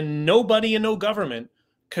and nobody and no government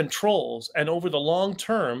controls. And over the long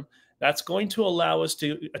term, that's going to allow us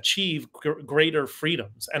to achieve greater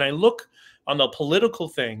freedoms. And I look on the political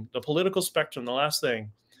thing, the political spectrum, the last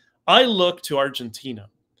thing, I look to Argentina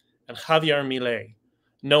and Javier Milei,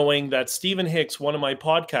 knowing that Stephen Hicks, one of my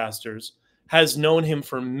podcasters, has known him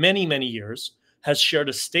for many, many years, has shared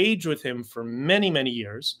a stage with him for many, many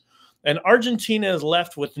years. And Argentina is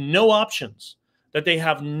left with no options, that they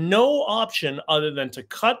have no option other than to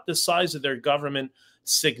cut the size of their government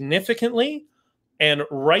significantly and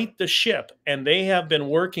right the ship. And they have been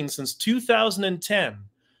working since 2010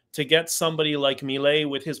 to get somebody like Milei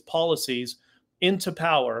with his policies into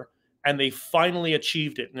power, and they finally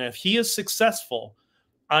achieved it. And if he is successful,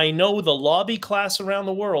 I know the lobby class around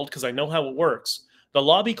the world, because I know how it works, the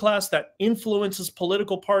lobby class that influences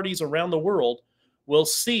political parties around the world will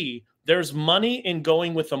see there's money in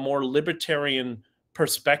going with a more libertarian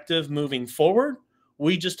perspective moving forward.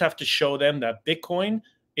 We just have to show them that Bitcoin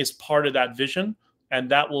is part of that vision, and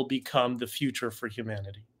that will become the future for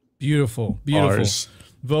humanity. Beautiful, beautiful. Ours.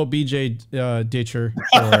 Vote BJ Ditcher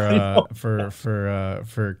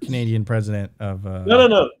for Canadian president of.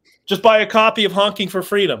 No. Just buy a copy of Honking for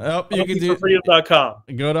Freedom. Oh, you can do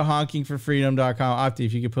HonkingForFreedom.com. Go to honkingforfreedom.com. Opti,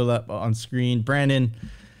 if you could pull that up on screen. Brandon,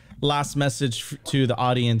 last message to the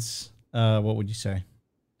audience. What would you say?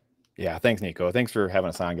 Yeah, thanks, Nico. Thanks for having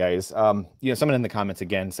us on, guys. Someone in the comments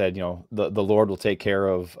again said, the Lord will take care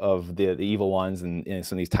of the evil ones and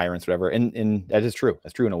some of these tyrants, whatever. And that is true.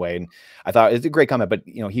 That's true in a way. And I thought it's a great comment, but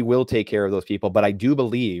he will take care of those people. But I do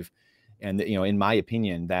believe, and in my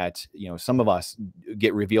opinion, that some of us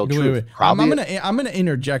get revealed truth. I'm gonna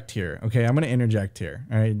interject here. Okay, I'm gonna interject here.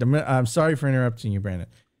 All right, I'm sorry for interrupting you, Brandon.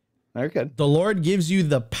 Very good. The Lord gives you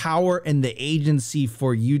the power and the agency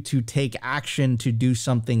for you to take action to do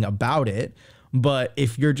something about it. But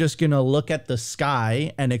if you're just going to look at the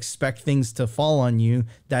sky and expect things to fall on you,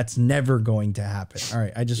 that's never going to happen. All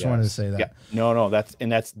right. I just wanted to say that. Yeah. No, that's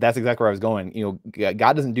exactly where I was going.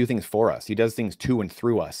 God doesn't do things for us. He does things to and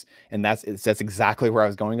through us. And that's exactly where I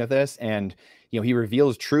was going with this. And, he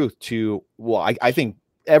reveals truth to, well, I think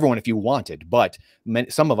everyone, if you wanted, but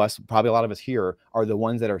some of us, probably a lot of us here, are the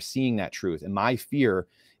ones that are seeing that truth. And my fear,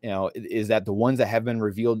 is that the ones that have been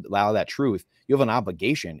revealed allow that truth. You have an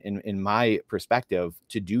obligation, in my perspective,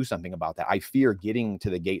 to do something about that. I fear getting to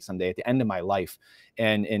the gate someday at the end of my life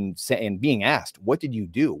and being asked, what did you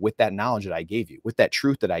do with that knowledge that I gave you, with that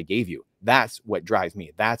truth that I gave you? That's what drives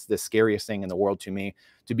me. That's the scariest thing in the world to me,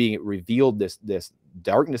 to be revealed this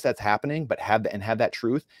darkness that's happening, but have that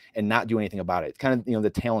truth and not do anything about it. It's kind of, the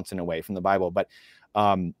talents in a way from the Bible. But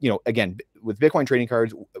again, with Bitcoin trading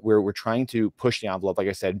cards, we're trying to push the envelope, like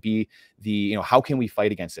I said, be the, how can we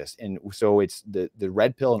fight against this? And so it's the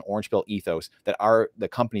red pill and orange pill ethos that the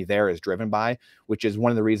company there is driven by, which is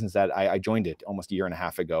one of the reasons that I joined it almost a year and a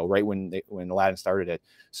half ago, right when Aladdin started it.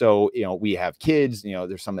 So, we have kids,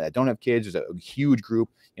 there's some that don't have kids. There's a huge group,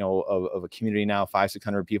 of a community now,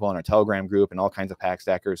 500-600 people in our Telegram group and all kinds of pack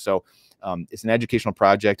stackers. So it's an educational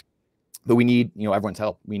project. But we need, everyone's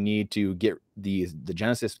help. We need to get the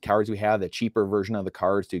Genesis cards we have, the cheaper version of the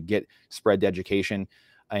cards, to get spread education.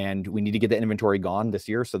 And we need to get the inventory gone this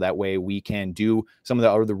year, so that way we can do some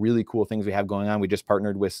of the really cool things we have going on. We just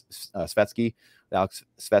partnered with Svetsky, Alex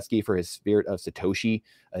Svetsky for his Spirit of Satoshi,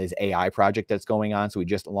 his AI project that's going on. So we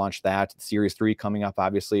just launched that. Series 3 coming up,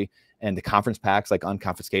 obviously, and the conference packs, like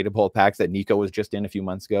unconfiscatable packs that Nico was just in a few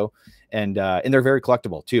months ago, and they're very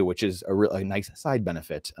collectible too, which is a nice side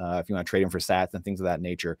benefit if you want to trade them for sats and things of that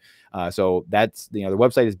nature. So that's, the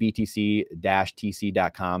website is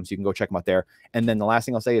btc-tc.com, so you can go check them out there. And then the last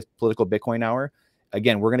thing I'll say is Political Bitcoin Hour.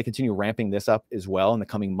 Again, we're going to continue ramping this up as well in the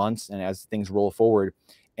coming months and as things roll forward,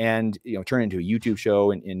 and turn into a YouTube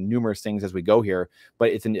show and numerous things as we go here.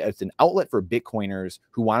 But it's an outlet for Bitcoiners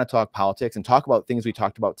who want to talk politics and talk about things we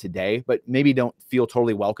talked about today, but maybe don't feel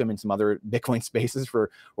totally welcome in some other Bitcoin spaces for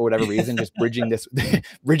whatever reason. Just bridging this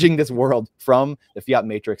world from the fiat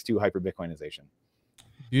matrix to hyper Bitcoinization.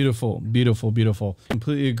 Beautiful, beautiful, beautiful.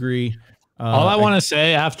 Completely agree. All I want to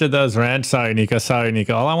say after those rants, sorry, Nico.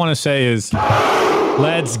 All I want to say is,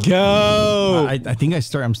 let's go. I think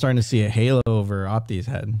I'm starting to see a halo over Opti's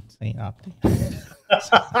head. Saint Opti.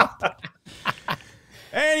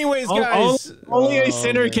 Anyways, guys, only a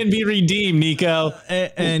sinner can be redeemed, Nico.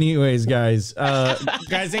 Anyways, guys,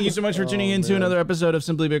 thank you so much for tuning in to another episode of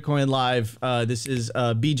Simply Bitcoin Live. This is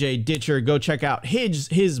BJ Ditcher. Go check out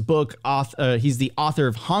his book. He's the author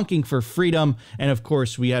of Honking for Freedom, and of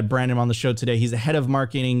course, we had Brandon on the show today. He's the head of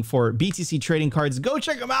marketing for BTC Trading Cards. Go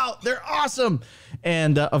check them out; they're awesome.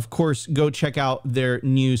 And of course, go check out their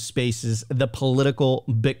new spaces, the Political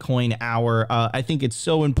Bitcoin Hour. I think it's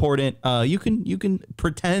so important. You can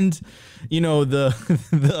pretend,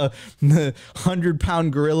 the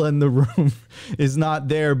 100-pound gorilla in the room is not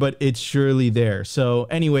there, but it's surely there. So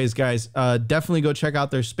anyways, guys, definitely go check out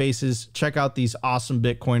their spaces. Check out these awesome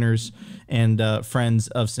Bitcoiners and friends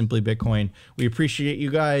of Simply Bitcoin. We appreciate you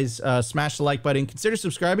guys. Smash the like button. Consider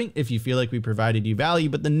subscribing if you feel like we provided you value.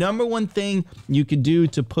 But the number one thing you could do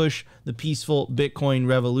to push the peaceful Bitcoin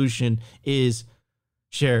revolution is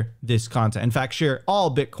share this content. In fact, share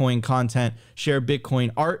all Bitcoin content, share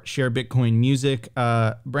Bitcoin art, share Bitcoin music.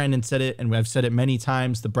 Brandon said it, and I've said it many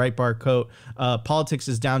times, the Breitbart quote, politics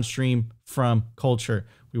is downstream from culture.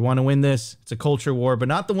 We want to win this. It's a culture war, but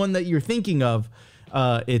not the one that you're thinking of.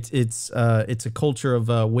 It's a culture of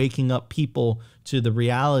waking up people to the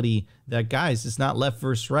reality that, guys, it's not left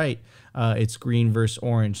versus right. It's green versus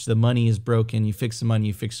orange. The money is broken. You fix the money,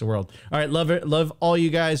 you fix the world. All right, love it. Love all you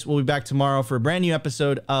guys. We'll be back tomorrow for a brand new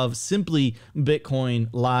episode of Simply Bitcoin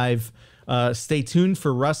Live. Stay tuned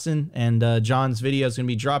for Rustin and John's video. Is going to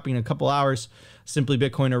be dropping in a couple hours. Simply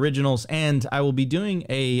Bitcoin Originals, and I will be doing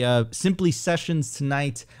a Simply Sessions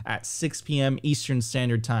tonight at 6 p.m. Eastern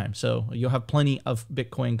Standard Time. So you'll have plenty of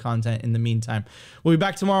Bitcoin content in the meantime. We'll be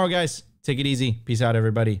back tomorrow, guys. Take it easy. Peace out,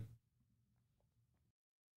 everybody.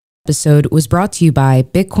 Episode was brought to you by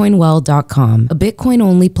BitcoinWell.com, a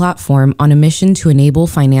Bitcoin-only platform on a mission to enable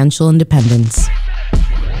financial independence.